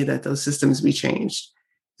important to me that those systems be changed.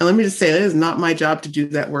 And let me just say, it is not my job to do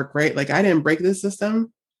that work, right? Like, I didn't break this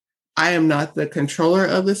system. I am not the controller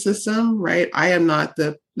of the system, right? I am not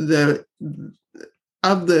the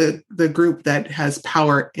of the group that has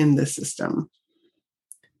power in the system.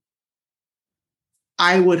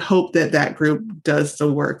 I would hope that that group does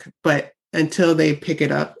the work, but until they pick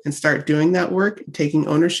it up and start doing that work, taking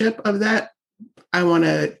ownership of that, I want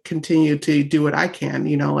to continue to do what I can,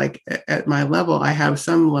 like at my level, I have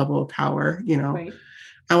some level of power, Right.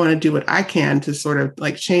 I want to do what I can to sort of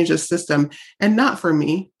like change the system, and not for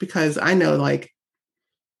me, because I know like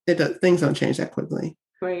things don't change that quickly.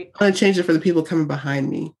 Right. I want to change it for the people coming behind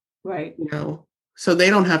me. Right. So they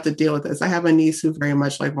don't have to deal with this. I have a niece who very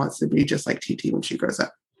much like wants to be just like TT when she grows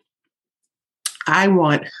up. I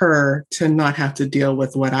want her to not have to deal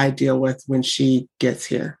with what I deal with when she gets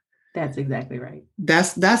here. That's exactly right.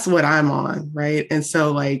 That's what I'm on, right? And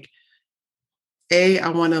so like,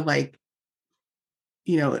 I want to like,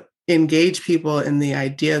 engage people in the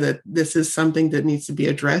idea that this is something that needs to be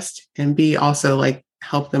addressed, and B, also like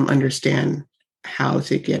help them understand how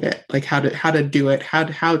to get it, like how to do it, how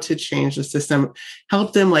to change the system,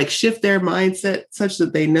 help them like shift their mindset such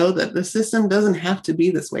that they know that the system doesn't have to be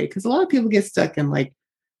this way. Because a lot of people get stuck in like,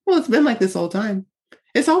 well, it's been like this all time.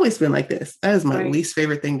 It's always been like this. That is my least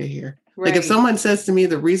favorite thing to hear. Right. Like if someone says to me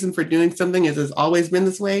the reason for doing something is it's always been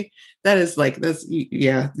this way, that is like,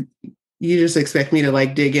 yeah, you just expect me to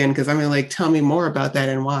like dig in, because I'm gonna like, tell me more about that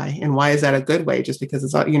and why is that a good way? Just because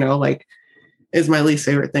it's, like, is my least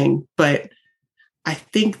favorite thing. But I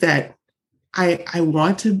think that I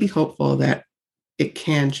want to be hopeful that it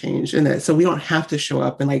can change, and that so we don't have to show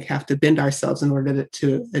up and like have to bend ourselves in order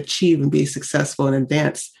to achieve and be successful and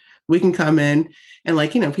advance. We can come in and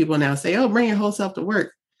like, people now say, oh, bring your whole self to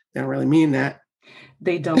work. They don't really mean that.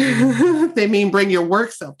 They don't. They mean bring your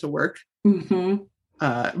work self to work. Mm-hmm.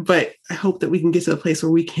 But I hope that we can get to a place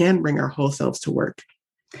where we can bring our whole selves to work.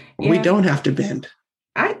 Yeah. We don't have to bend.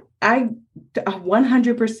 I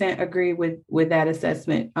 100% agree with that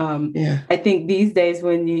assessment. I think these days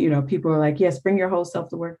when people are like, yes, bring your whole self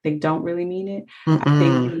to work, they don't really mean it. Mm-mm. I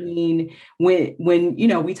think they mean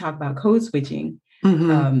when we talk about code switching.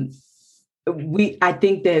 Mm-hmm. I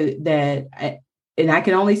think that and I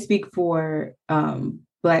can only speak for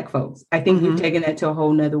Black folks. I think we've taken that to a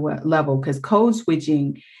whole nother level, because code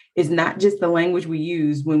switching is not just the language we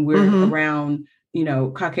use when we're around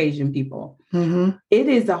Caucasian people. Mm-hmm. It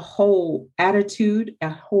is a whole attitude, a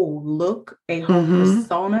whole look, a whole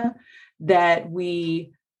persona that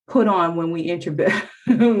we put on when we enter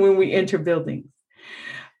buildings.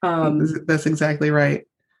 That's exactly right.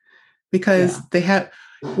 Because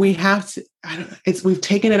we've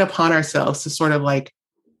taken it upon ourselves to sort of like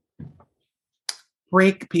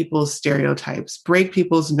break people's stereotypes, break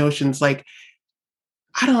people's notions. Like,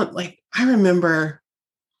 I remember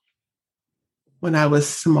when I was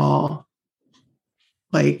small,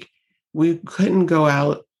 like we couldn't go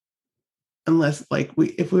out unless like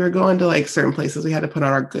if we were going to like certain places, we had to put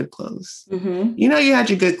on our good clothes. Mm-hmm. You had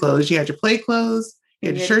your good clothes, you had your play clothes, you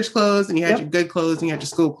had your church clothes, and you had your good clothes, and you had your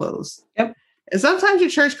school clothes. Yep. And sometimes your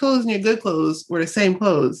church clothes and your good clothes were the same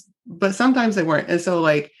clothes, but sometimes they weren't. And so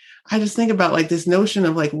like, I just think about like this notion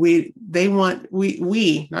of like,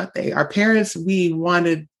 our parents, we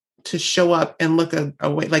wanted to show up and look a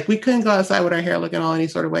way. Like we couldn't go outside with our hair looking all any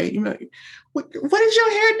sort of way. What is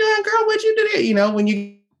your hair doing, girl? What'd you do there? When you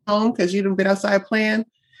get home, because you'd been outside playing,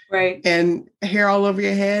 right? And hair all over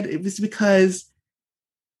your head. It was because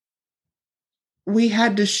we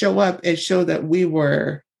had to show up and show that we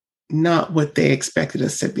were not what they expected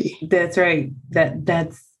us to be. That's right.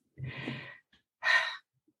 That's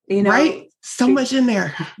right. So much in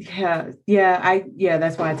there. Yeah.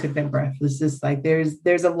 That's why I took that breath. It's just like, there's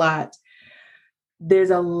a lot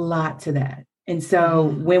to that. And so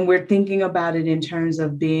when we're thinking about it in terms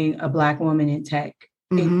of being a Black woman in tech,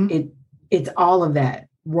 it's all of that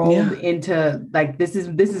rolled into like, this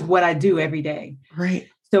is what I do every day. Right.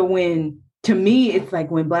 So to me, it's like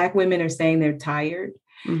when Black women are saying they're tired,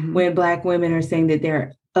 when Black women are saying that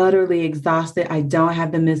they're utterly exhausted, I don't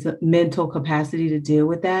have the mental capacity to deal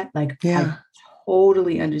with that. Like, I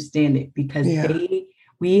totally understand it, because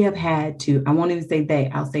we have had to, I won't even say they,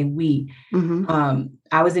 I'll say we.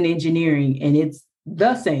 I was in engineering, and it's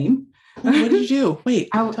the same. What did you do?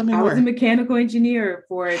 Wait, tell me more. I was a mechanical engineer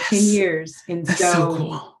for 10 years. And that's so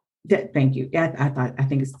cool. Thank you. I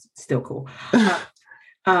think it's still cool.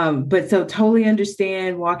 But so totally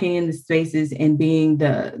understand walking in the spaces and being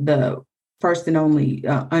the first and only,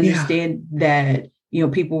 understand that,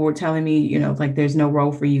 people were telling me, like, there's no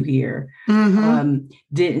role for you here. The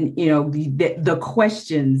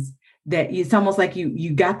questions that it's almost like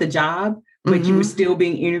you got the job, but you were still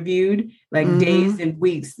being interviewed like days and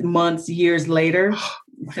weeks, months, years later.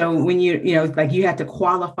 So when like you have to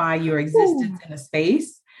qualify your existence in a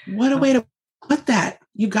space. What a way to put that.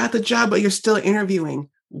 You got the job, but you're still interviewing.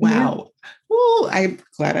 Wow. Yeah. Ooh, I'm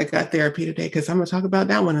glad I got therapy today because I'm going to talk about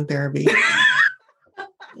that one in therapy.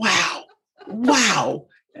 Wow. Wow.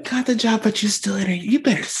 Got the job, but you still interview. You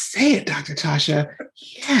better say it, Dr. Tasha.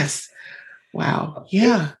 Yes. Wow.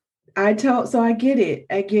 Yeah. I get it.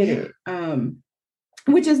 I get it.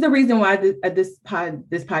 Which is the reason why this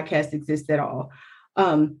podcast exists at all.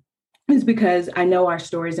 Is because I know our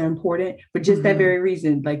stories are important for just that very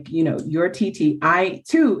reason. Like, you're TT, I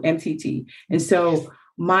too am TT. And so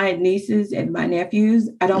my nieces and my nephews,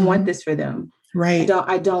 I don't want this for them. Right.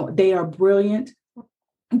 I don't, they are brilliant.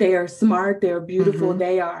 They are smart. They're beautiful.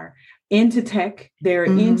 They are into tech. They're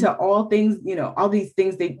into all things, all these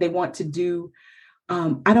things they want to do.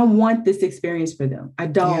 I don't want this experience for them. I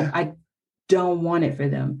don't want it for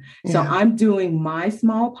them. Yeah. So I'm doing my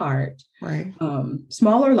small part, right?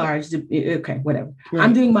 Small or large, okay, whatever. Right.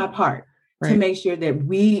 I'm doing my part to make sure that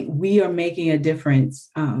we are making a difference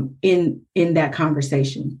in that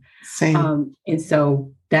conversation. Same. And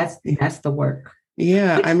so that's the work.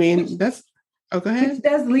 Yeah, I mean go ahead. Which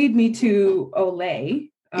does lead me to Olay.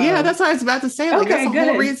 Yeah, that's what I was about to say. Like, okay,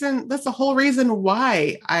 that's the whole reason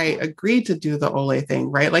why I agreed to do the Olay thing,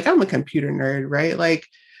 right? Like, I'm a computer nerd, right? Like,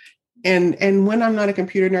 and when I'm not a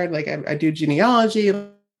computer nerd, like I do genealogy,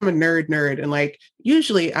 I'm a nerd. And like,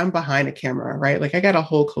 usually I'm behind a camera, right? Like I got a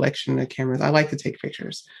whole collection of cameras. I like to take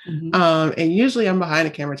pictures. And usually I'm behind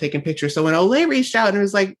a camera taking pictures. So when Olay reached out and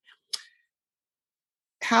was like,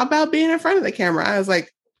 how about being in front of the camera? I was like,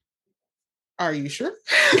 are you sure?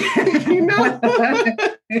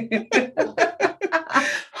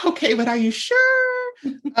 Okay, but are you sure?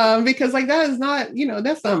 Because like that is not,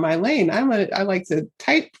 that's not my lane. I like to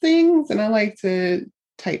type things and I like to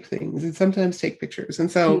type things and sometimes take pictures.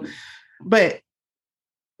 And so, but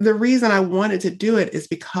the reason I wanted to do it is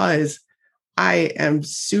because I am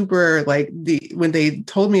super like when they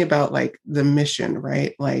told me about like the mission,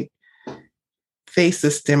 right? Like face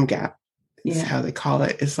the STEM gap. Is how they call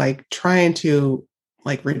it. It's like trying to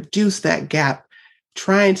like reduce that gap,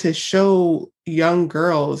 trying to show young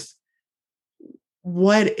girls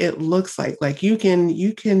what it looks like. Like you can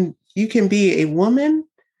be a woman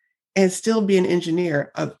and still be an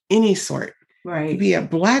engineer of any sort. Right. Be a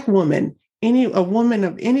Black woman, a woman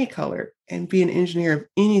of any color and be an engineer of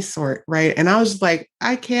any sort. Right. And I was like,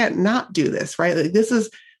 I can't not do this. Right. Like this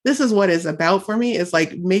is what it's about for me, is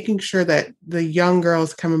like making sure that the young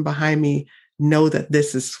girls coming behind me know that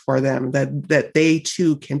this is for them, that they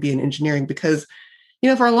too can be in engineering. Because,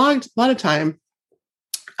 for a lot of time,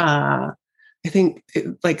 I think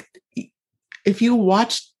like if you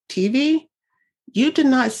watch TV, you did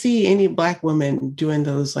not see any Black women doing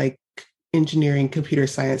those like engineering, computer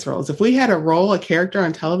science roles. If we had a character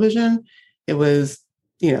on television, it was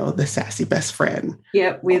the sassy best friend.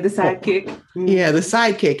 Yep, we had the sidekick. Yeah, the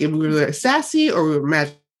sidekick. If we were sassy or we were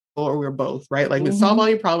magical or we were both, right? Like we'd solve all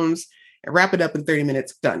your problems and wrap it up in 30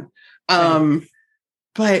 minutes, done.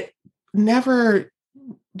 But never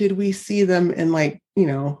did we see them in like,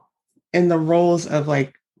 in the roles of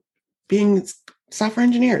like being software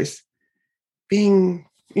engineers, being,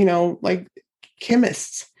 like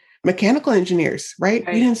chemists, mechanical engineers, right?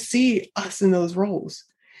 We didn't see us in those roles.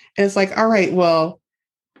 And it's like, all right, well,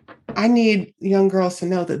 I need young girls to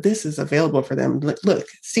know that this is available for them. Look,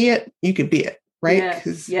 see it, you could be it, right?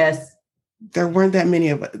 Because there weren't that many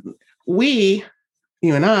of us. You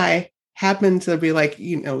and I happen to be like,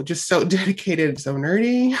 just so dedicated, so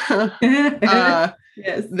nerdy,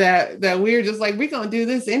 that we're just like, we're going to do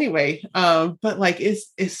this anyway. But like,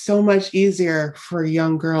 it's so much easier for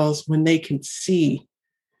young girls when they can see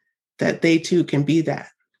that they too can be that.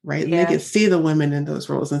 Right. And they can see the women in those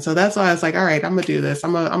roles. And so that's why I was like, all right, I'm going to do this.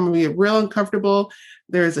 I'm going to be real uncomfortable.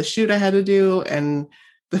 There's a shoot I had to do. And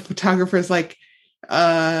the photographer's like,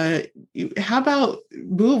 how about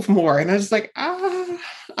move more? And I was like,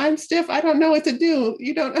 I'm stiff. I don't know what to do.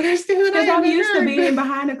 You don't understand that I'm used to being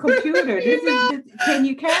behind a computer. Can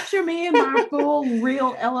you capture me in my full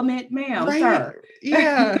real element, ma'am, sir?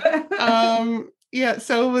 Yeah. Yeah.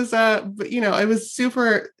 So it was, it was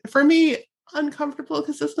super, for me, uncomfortable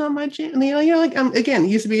because it's not my jam. Like again,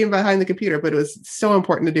 used to be behind the computer, but it was so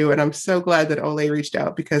important to do. And I'm so glad that Olay reached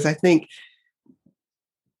out, because I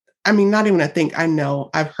know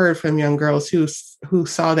I've heard from young girls who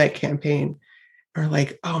saw that campaign are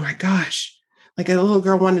like, oh my gosh, like a little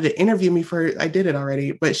girl wanted to interview me I did it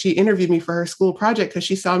already, but she interviewed me for her school project because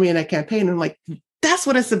she saw me in that campaign. And I'm like, that's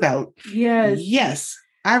what it's about. Yes.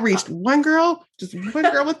 I reached one girl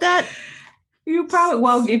with that. You probably,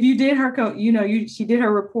 well, if you did her, she did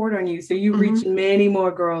her report on you. So you reached many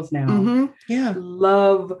more girls now. Yeah.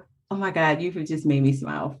 Love. Oh my God. You've just made me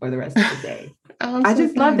smile for the rest of the day. I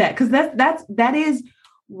just love that. Cause that is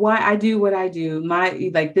why I do what I do.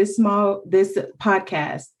 This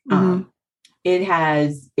podcast,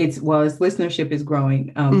 its listenership is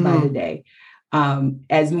growing by the day.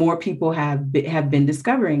 As more people have been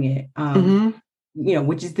discovering it.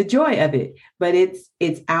 Which is the joy of it, but it's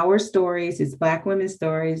our stories, it's Black women's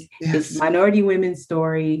stories, it's minority women's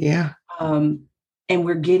stories. Yeah. And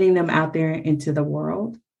we're getting them out there into the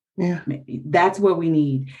world. Yeah. That's what we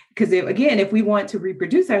need. Because if we want to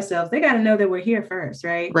reproduce ourselves, they got to know that we're here first,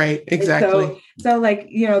 right? Right. Exactly. So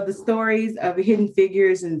the stories of Hidden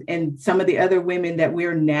Figures and some of the other women that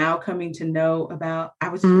we're now coming to know about. I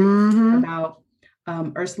was reading about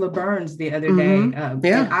Ursula Burns the other day.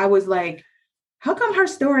 And I was like, how come her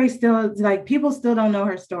story still, people still don't know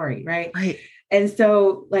her story, right? Right. And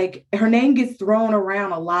so, her name gets thrown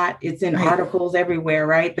around a lot. It's in articles everywhere,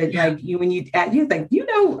 right? But when you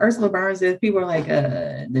Ursula Burns is, people are like,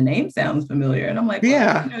 the name sounds familiar. And I'm like,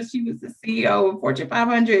 she was the CEO of Fortune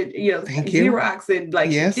 500, Xerox, and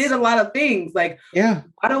she did a lot of things. Why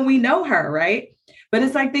don't we know her, right? But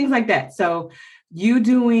it's things like that. So you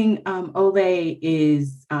doing Olay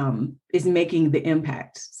is making the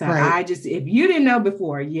impact. So if you didn't know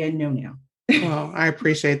before, you know now. Well, I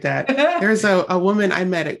appreciate that. There's a woman I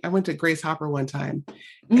met. I went to Grace Hopper one time,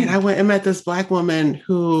 and I went and met this Black woman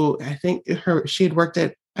who I think she had worked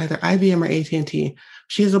at either IBM or AT&T.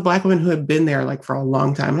 She's a Black woman who had been there for a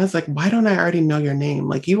long time. And I was like, why don't I already know your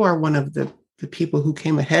name? You are one of the people who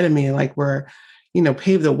came ahead of me, were,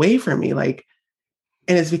 paved the way for me.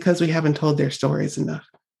 And it's because we haven't told their stories enough.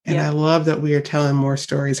 And I love that we are telling more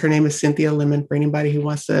stories. Her name is Cynthia Lemon, for anybody who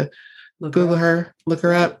wants to Google her, look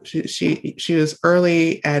her up. She was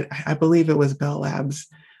early at, I believe it was Bell Labs.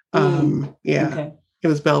 It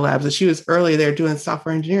was Bell Labs. And she was early there doing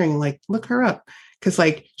software engineering. Look her up.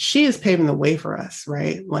 Because she is paving the way for us,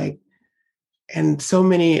 right? And so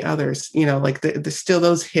many others, there's still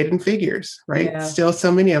those hidden figures, right? Yeah. Still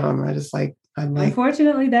so many of them.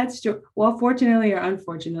 Unfortunately, that's true. Well, fortunately or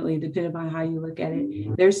unfortunately, depending on how you look at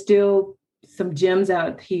it, there's still some gems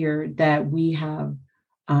out here that we have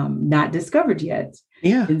not discovered yet.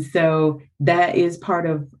 Yeah. And so that is part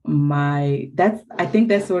of I think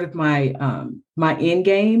that's sort of my end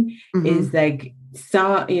game is I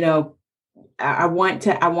want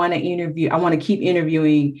to interview, I want to keep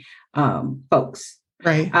interviewing folks,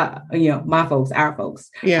 right? My folks, our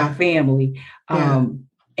folks, our family.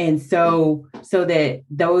 And so that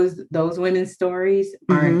those women's stories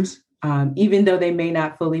aren't, even though they may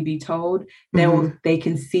not fully be told, they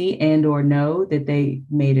can see and or know that they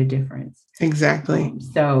made a difference. Exactly.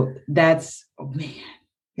 So that's, man.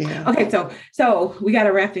 Yeah. Okay. So we got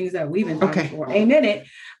to wrap things up. We've been talking for a minute,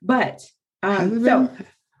 but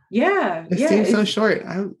it seems so short.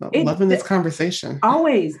 I'm loving this conversation.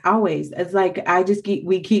 Always. It's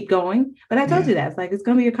we keep going. But I told you that it's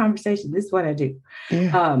going to be a conversation. This is what I do.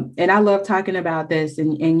 Yeah. And I love talking about this.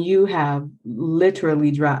 And you have literally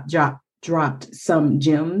dropped some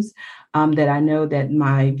gems that I know that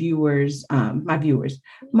my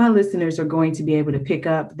listeners are going to be able to pick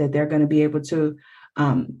up, that they're going to be able to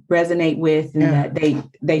resonate with, and that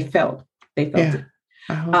they felt it.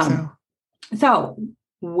 I hope so. So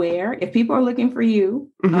where, if people are looking for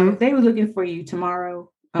you, if they were looking for you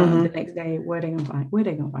tomorrow, the next day, where are they gonna find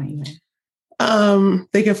you at?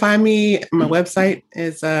 They can find me. My website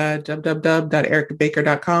is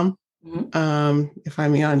www.ericabaker.com. You can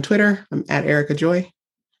find me on Twitter. I'm at Erica Joy,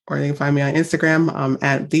 or they can find me on Instagram. I'm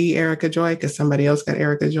at the Erica Joy, because somebody else got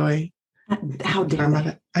Erica Joy. How dare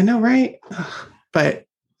they? I know, right? But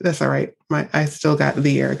that's all right. I still got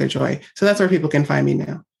the Erica Joy, so that's where people can find me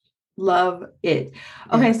now. Love it.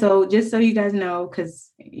 Okay, so just so you guys know, because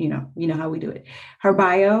you know how we do it. Her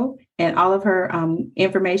bio and all of her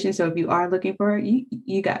information. So if you are looking for her,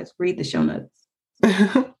 you guys read the show notes.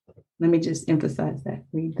 Let me just emphasize that.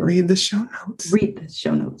 Read the show notes. Read the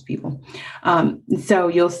show notes, people. So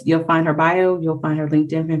you'll find her bio. You'll find her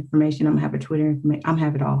LinkedIn information. I'm gonna have her Twitter information. I'm gonna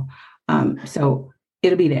have it all. So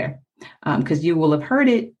it'll be there because you will have heard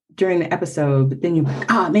it during the episode, but then you're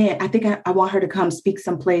like, oh man, I think I want her to come speak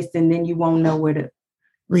someplace, and then you won't know where to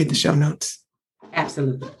read the show notes.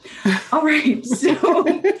 Absolutely. All right. So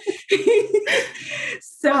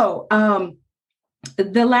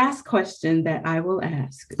the last question that I will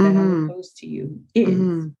ask, that I will pose to you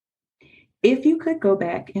is, if you could go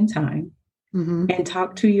back in time and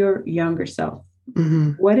talk to your younger self,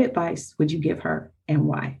 what advice would you give her and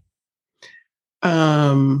why?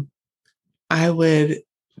 I would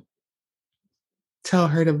tell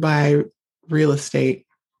her to buy real estate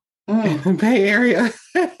in the Bay Area.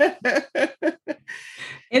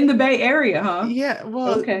 In the Bay Area, huh? Yeah,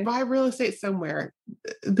 well, buy real estate somewhere.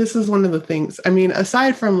 This is one of the things. I mean,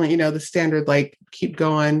 aside from, the standard, like, keep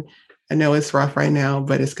going. I know it's rough right now,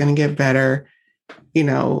 but it's going to get better.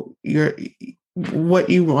 What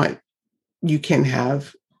you want, you can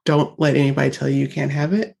have. Don't let anybody tell you can't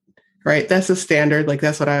have it, right? That's a standard. Like,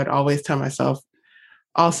 that's what I would always tell myself.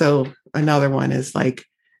 Also, another one is, like,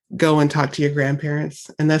 go and talk to your grandparents.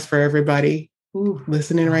 And that's for everybody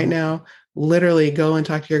listening right now. Literally go and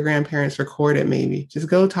talk to your grandparents, record it maybe. Just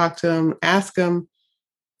go talk to them, ask them,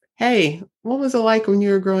 hey, what was it like when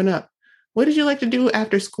you were growing up? What did you like to do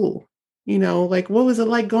after school? Like, what was it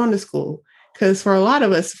like going to school? Because for a lot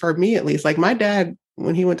of us, for me at least, like my dad,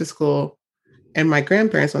 when he went to school, and my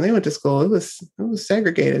grandparents, when they went to school, it was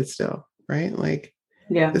segregated still, right? Like,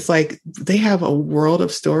 yeah, it's like they have a world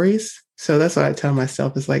of stories. So that's what I tell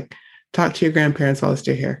myself is, like, talk to your grandparents while they're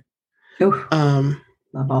still here. Love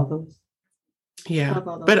all those. Yeah.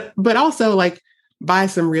 But also, like, buy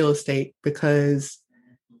some real estate, because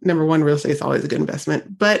number one, real estate is always a good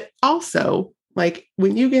investment. But also, like,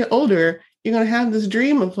 when you get older, you're going to have this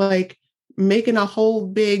dream of, like, making a whole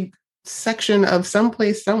big section of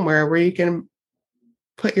someplace somewhere where you can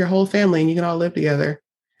put your whole family and you can all live together.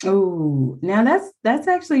 Oh, now that's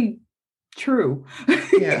actually true.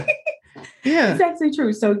 Yeah. Yeah. It's actually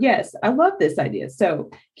true. So yes, I love this idea.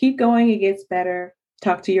 So keep going. It gets better.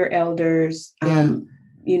 Talk to your elders, and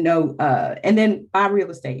then buy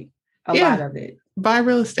real estate. A lot of it. Buy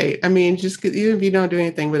real estate. I mean, just even if you don't do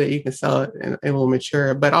anything with it, you can sell it and it will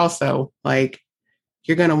mature. But also, like,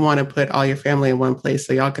 you're going to want to put all your family in one place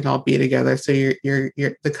so y'all can all be together. So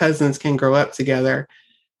the cousins can grow up together.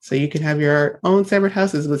 So you can have your own separate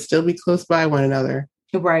houses, but still be close by one another.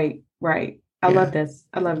 Right. I love this.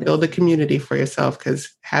 Build a community for yourself,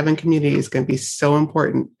 because having community is going to be so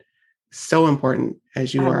important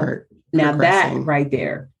as you are. Now that right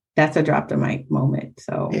there, that's a drop the mic moment.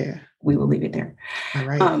 So we will leave it there. All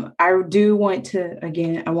right. I do want to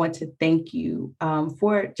thank you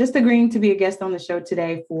for just agreeing to be a guest on the show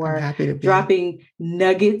today, for dropping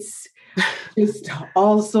nuggets, just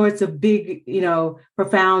all sorts of big,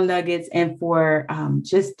 profound nuggets, and for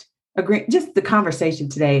just the conversation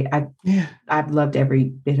today. I've loved every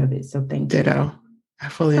bit of it. So thank you. Ditto. I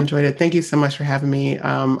fully enjoyed it. Thank you so much for having me.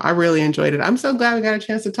 I really enjoyed it. I'm so glad we got a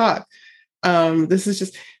chance to talk. This is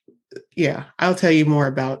just, I'll tell you more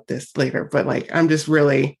about this later, but, like, I'm just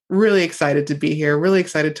really, really excited to be here. Really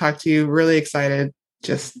excited to talk to you. Really excited,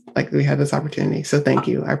 just like we had this opportunity. So thank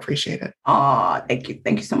you. I appreciate it. Oh, thank you.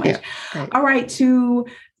 Thank you so much. Yeah, all right. To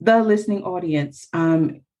the listening audience,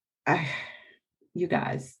 you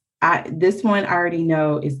guys, this one I already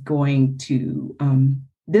know is going to,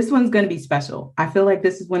 this one's going to be special. I feel like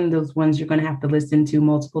this is one of those ones you're going to have to listen to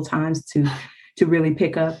multiple times to really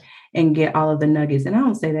pick up and get all of the nuggets. And I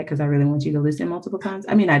don't say that because I really want you to listen multiple times.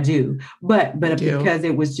 I mean, I do, but because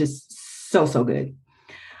it was just so good.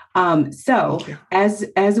 So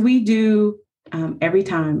as we do every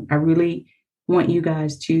time, I really want you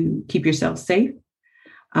guys to keep yourselves safe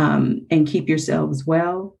and keep yourselves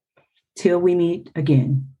well till we meet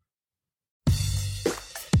again.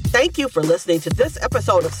 Thank you for listening to this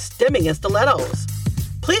episode of Stemming in Stilettos.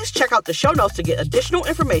 Please check out the show notes to get additional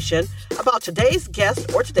information about today's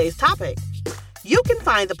guest or today's topic. You can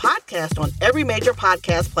find the podcast on every major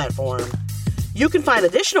podcast platform. You can find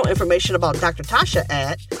additional information about Dr. Tasha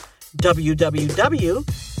at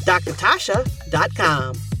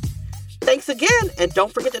www.drtasha.com. Thanks again, and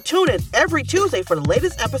don't forget to tune in every Tuesday for the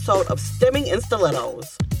latest episode of Stemming in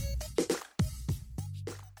Stilettos.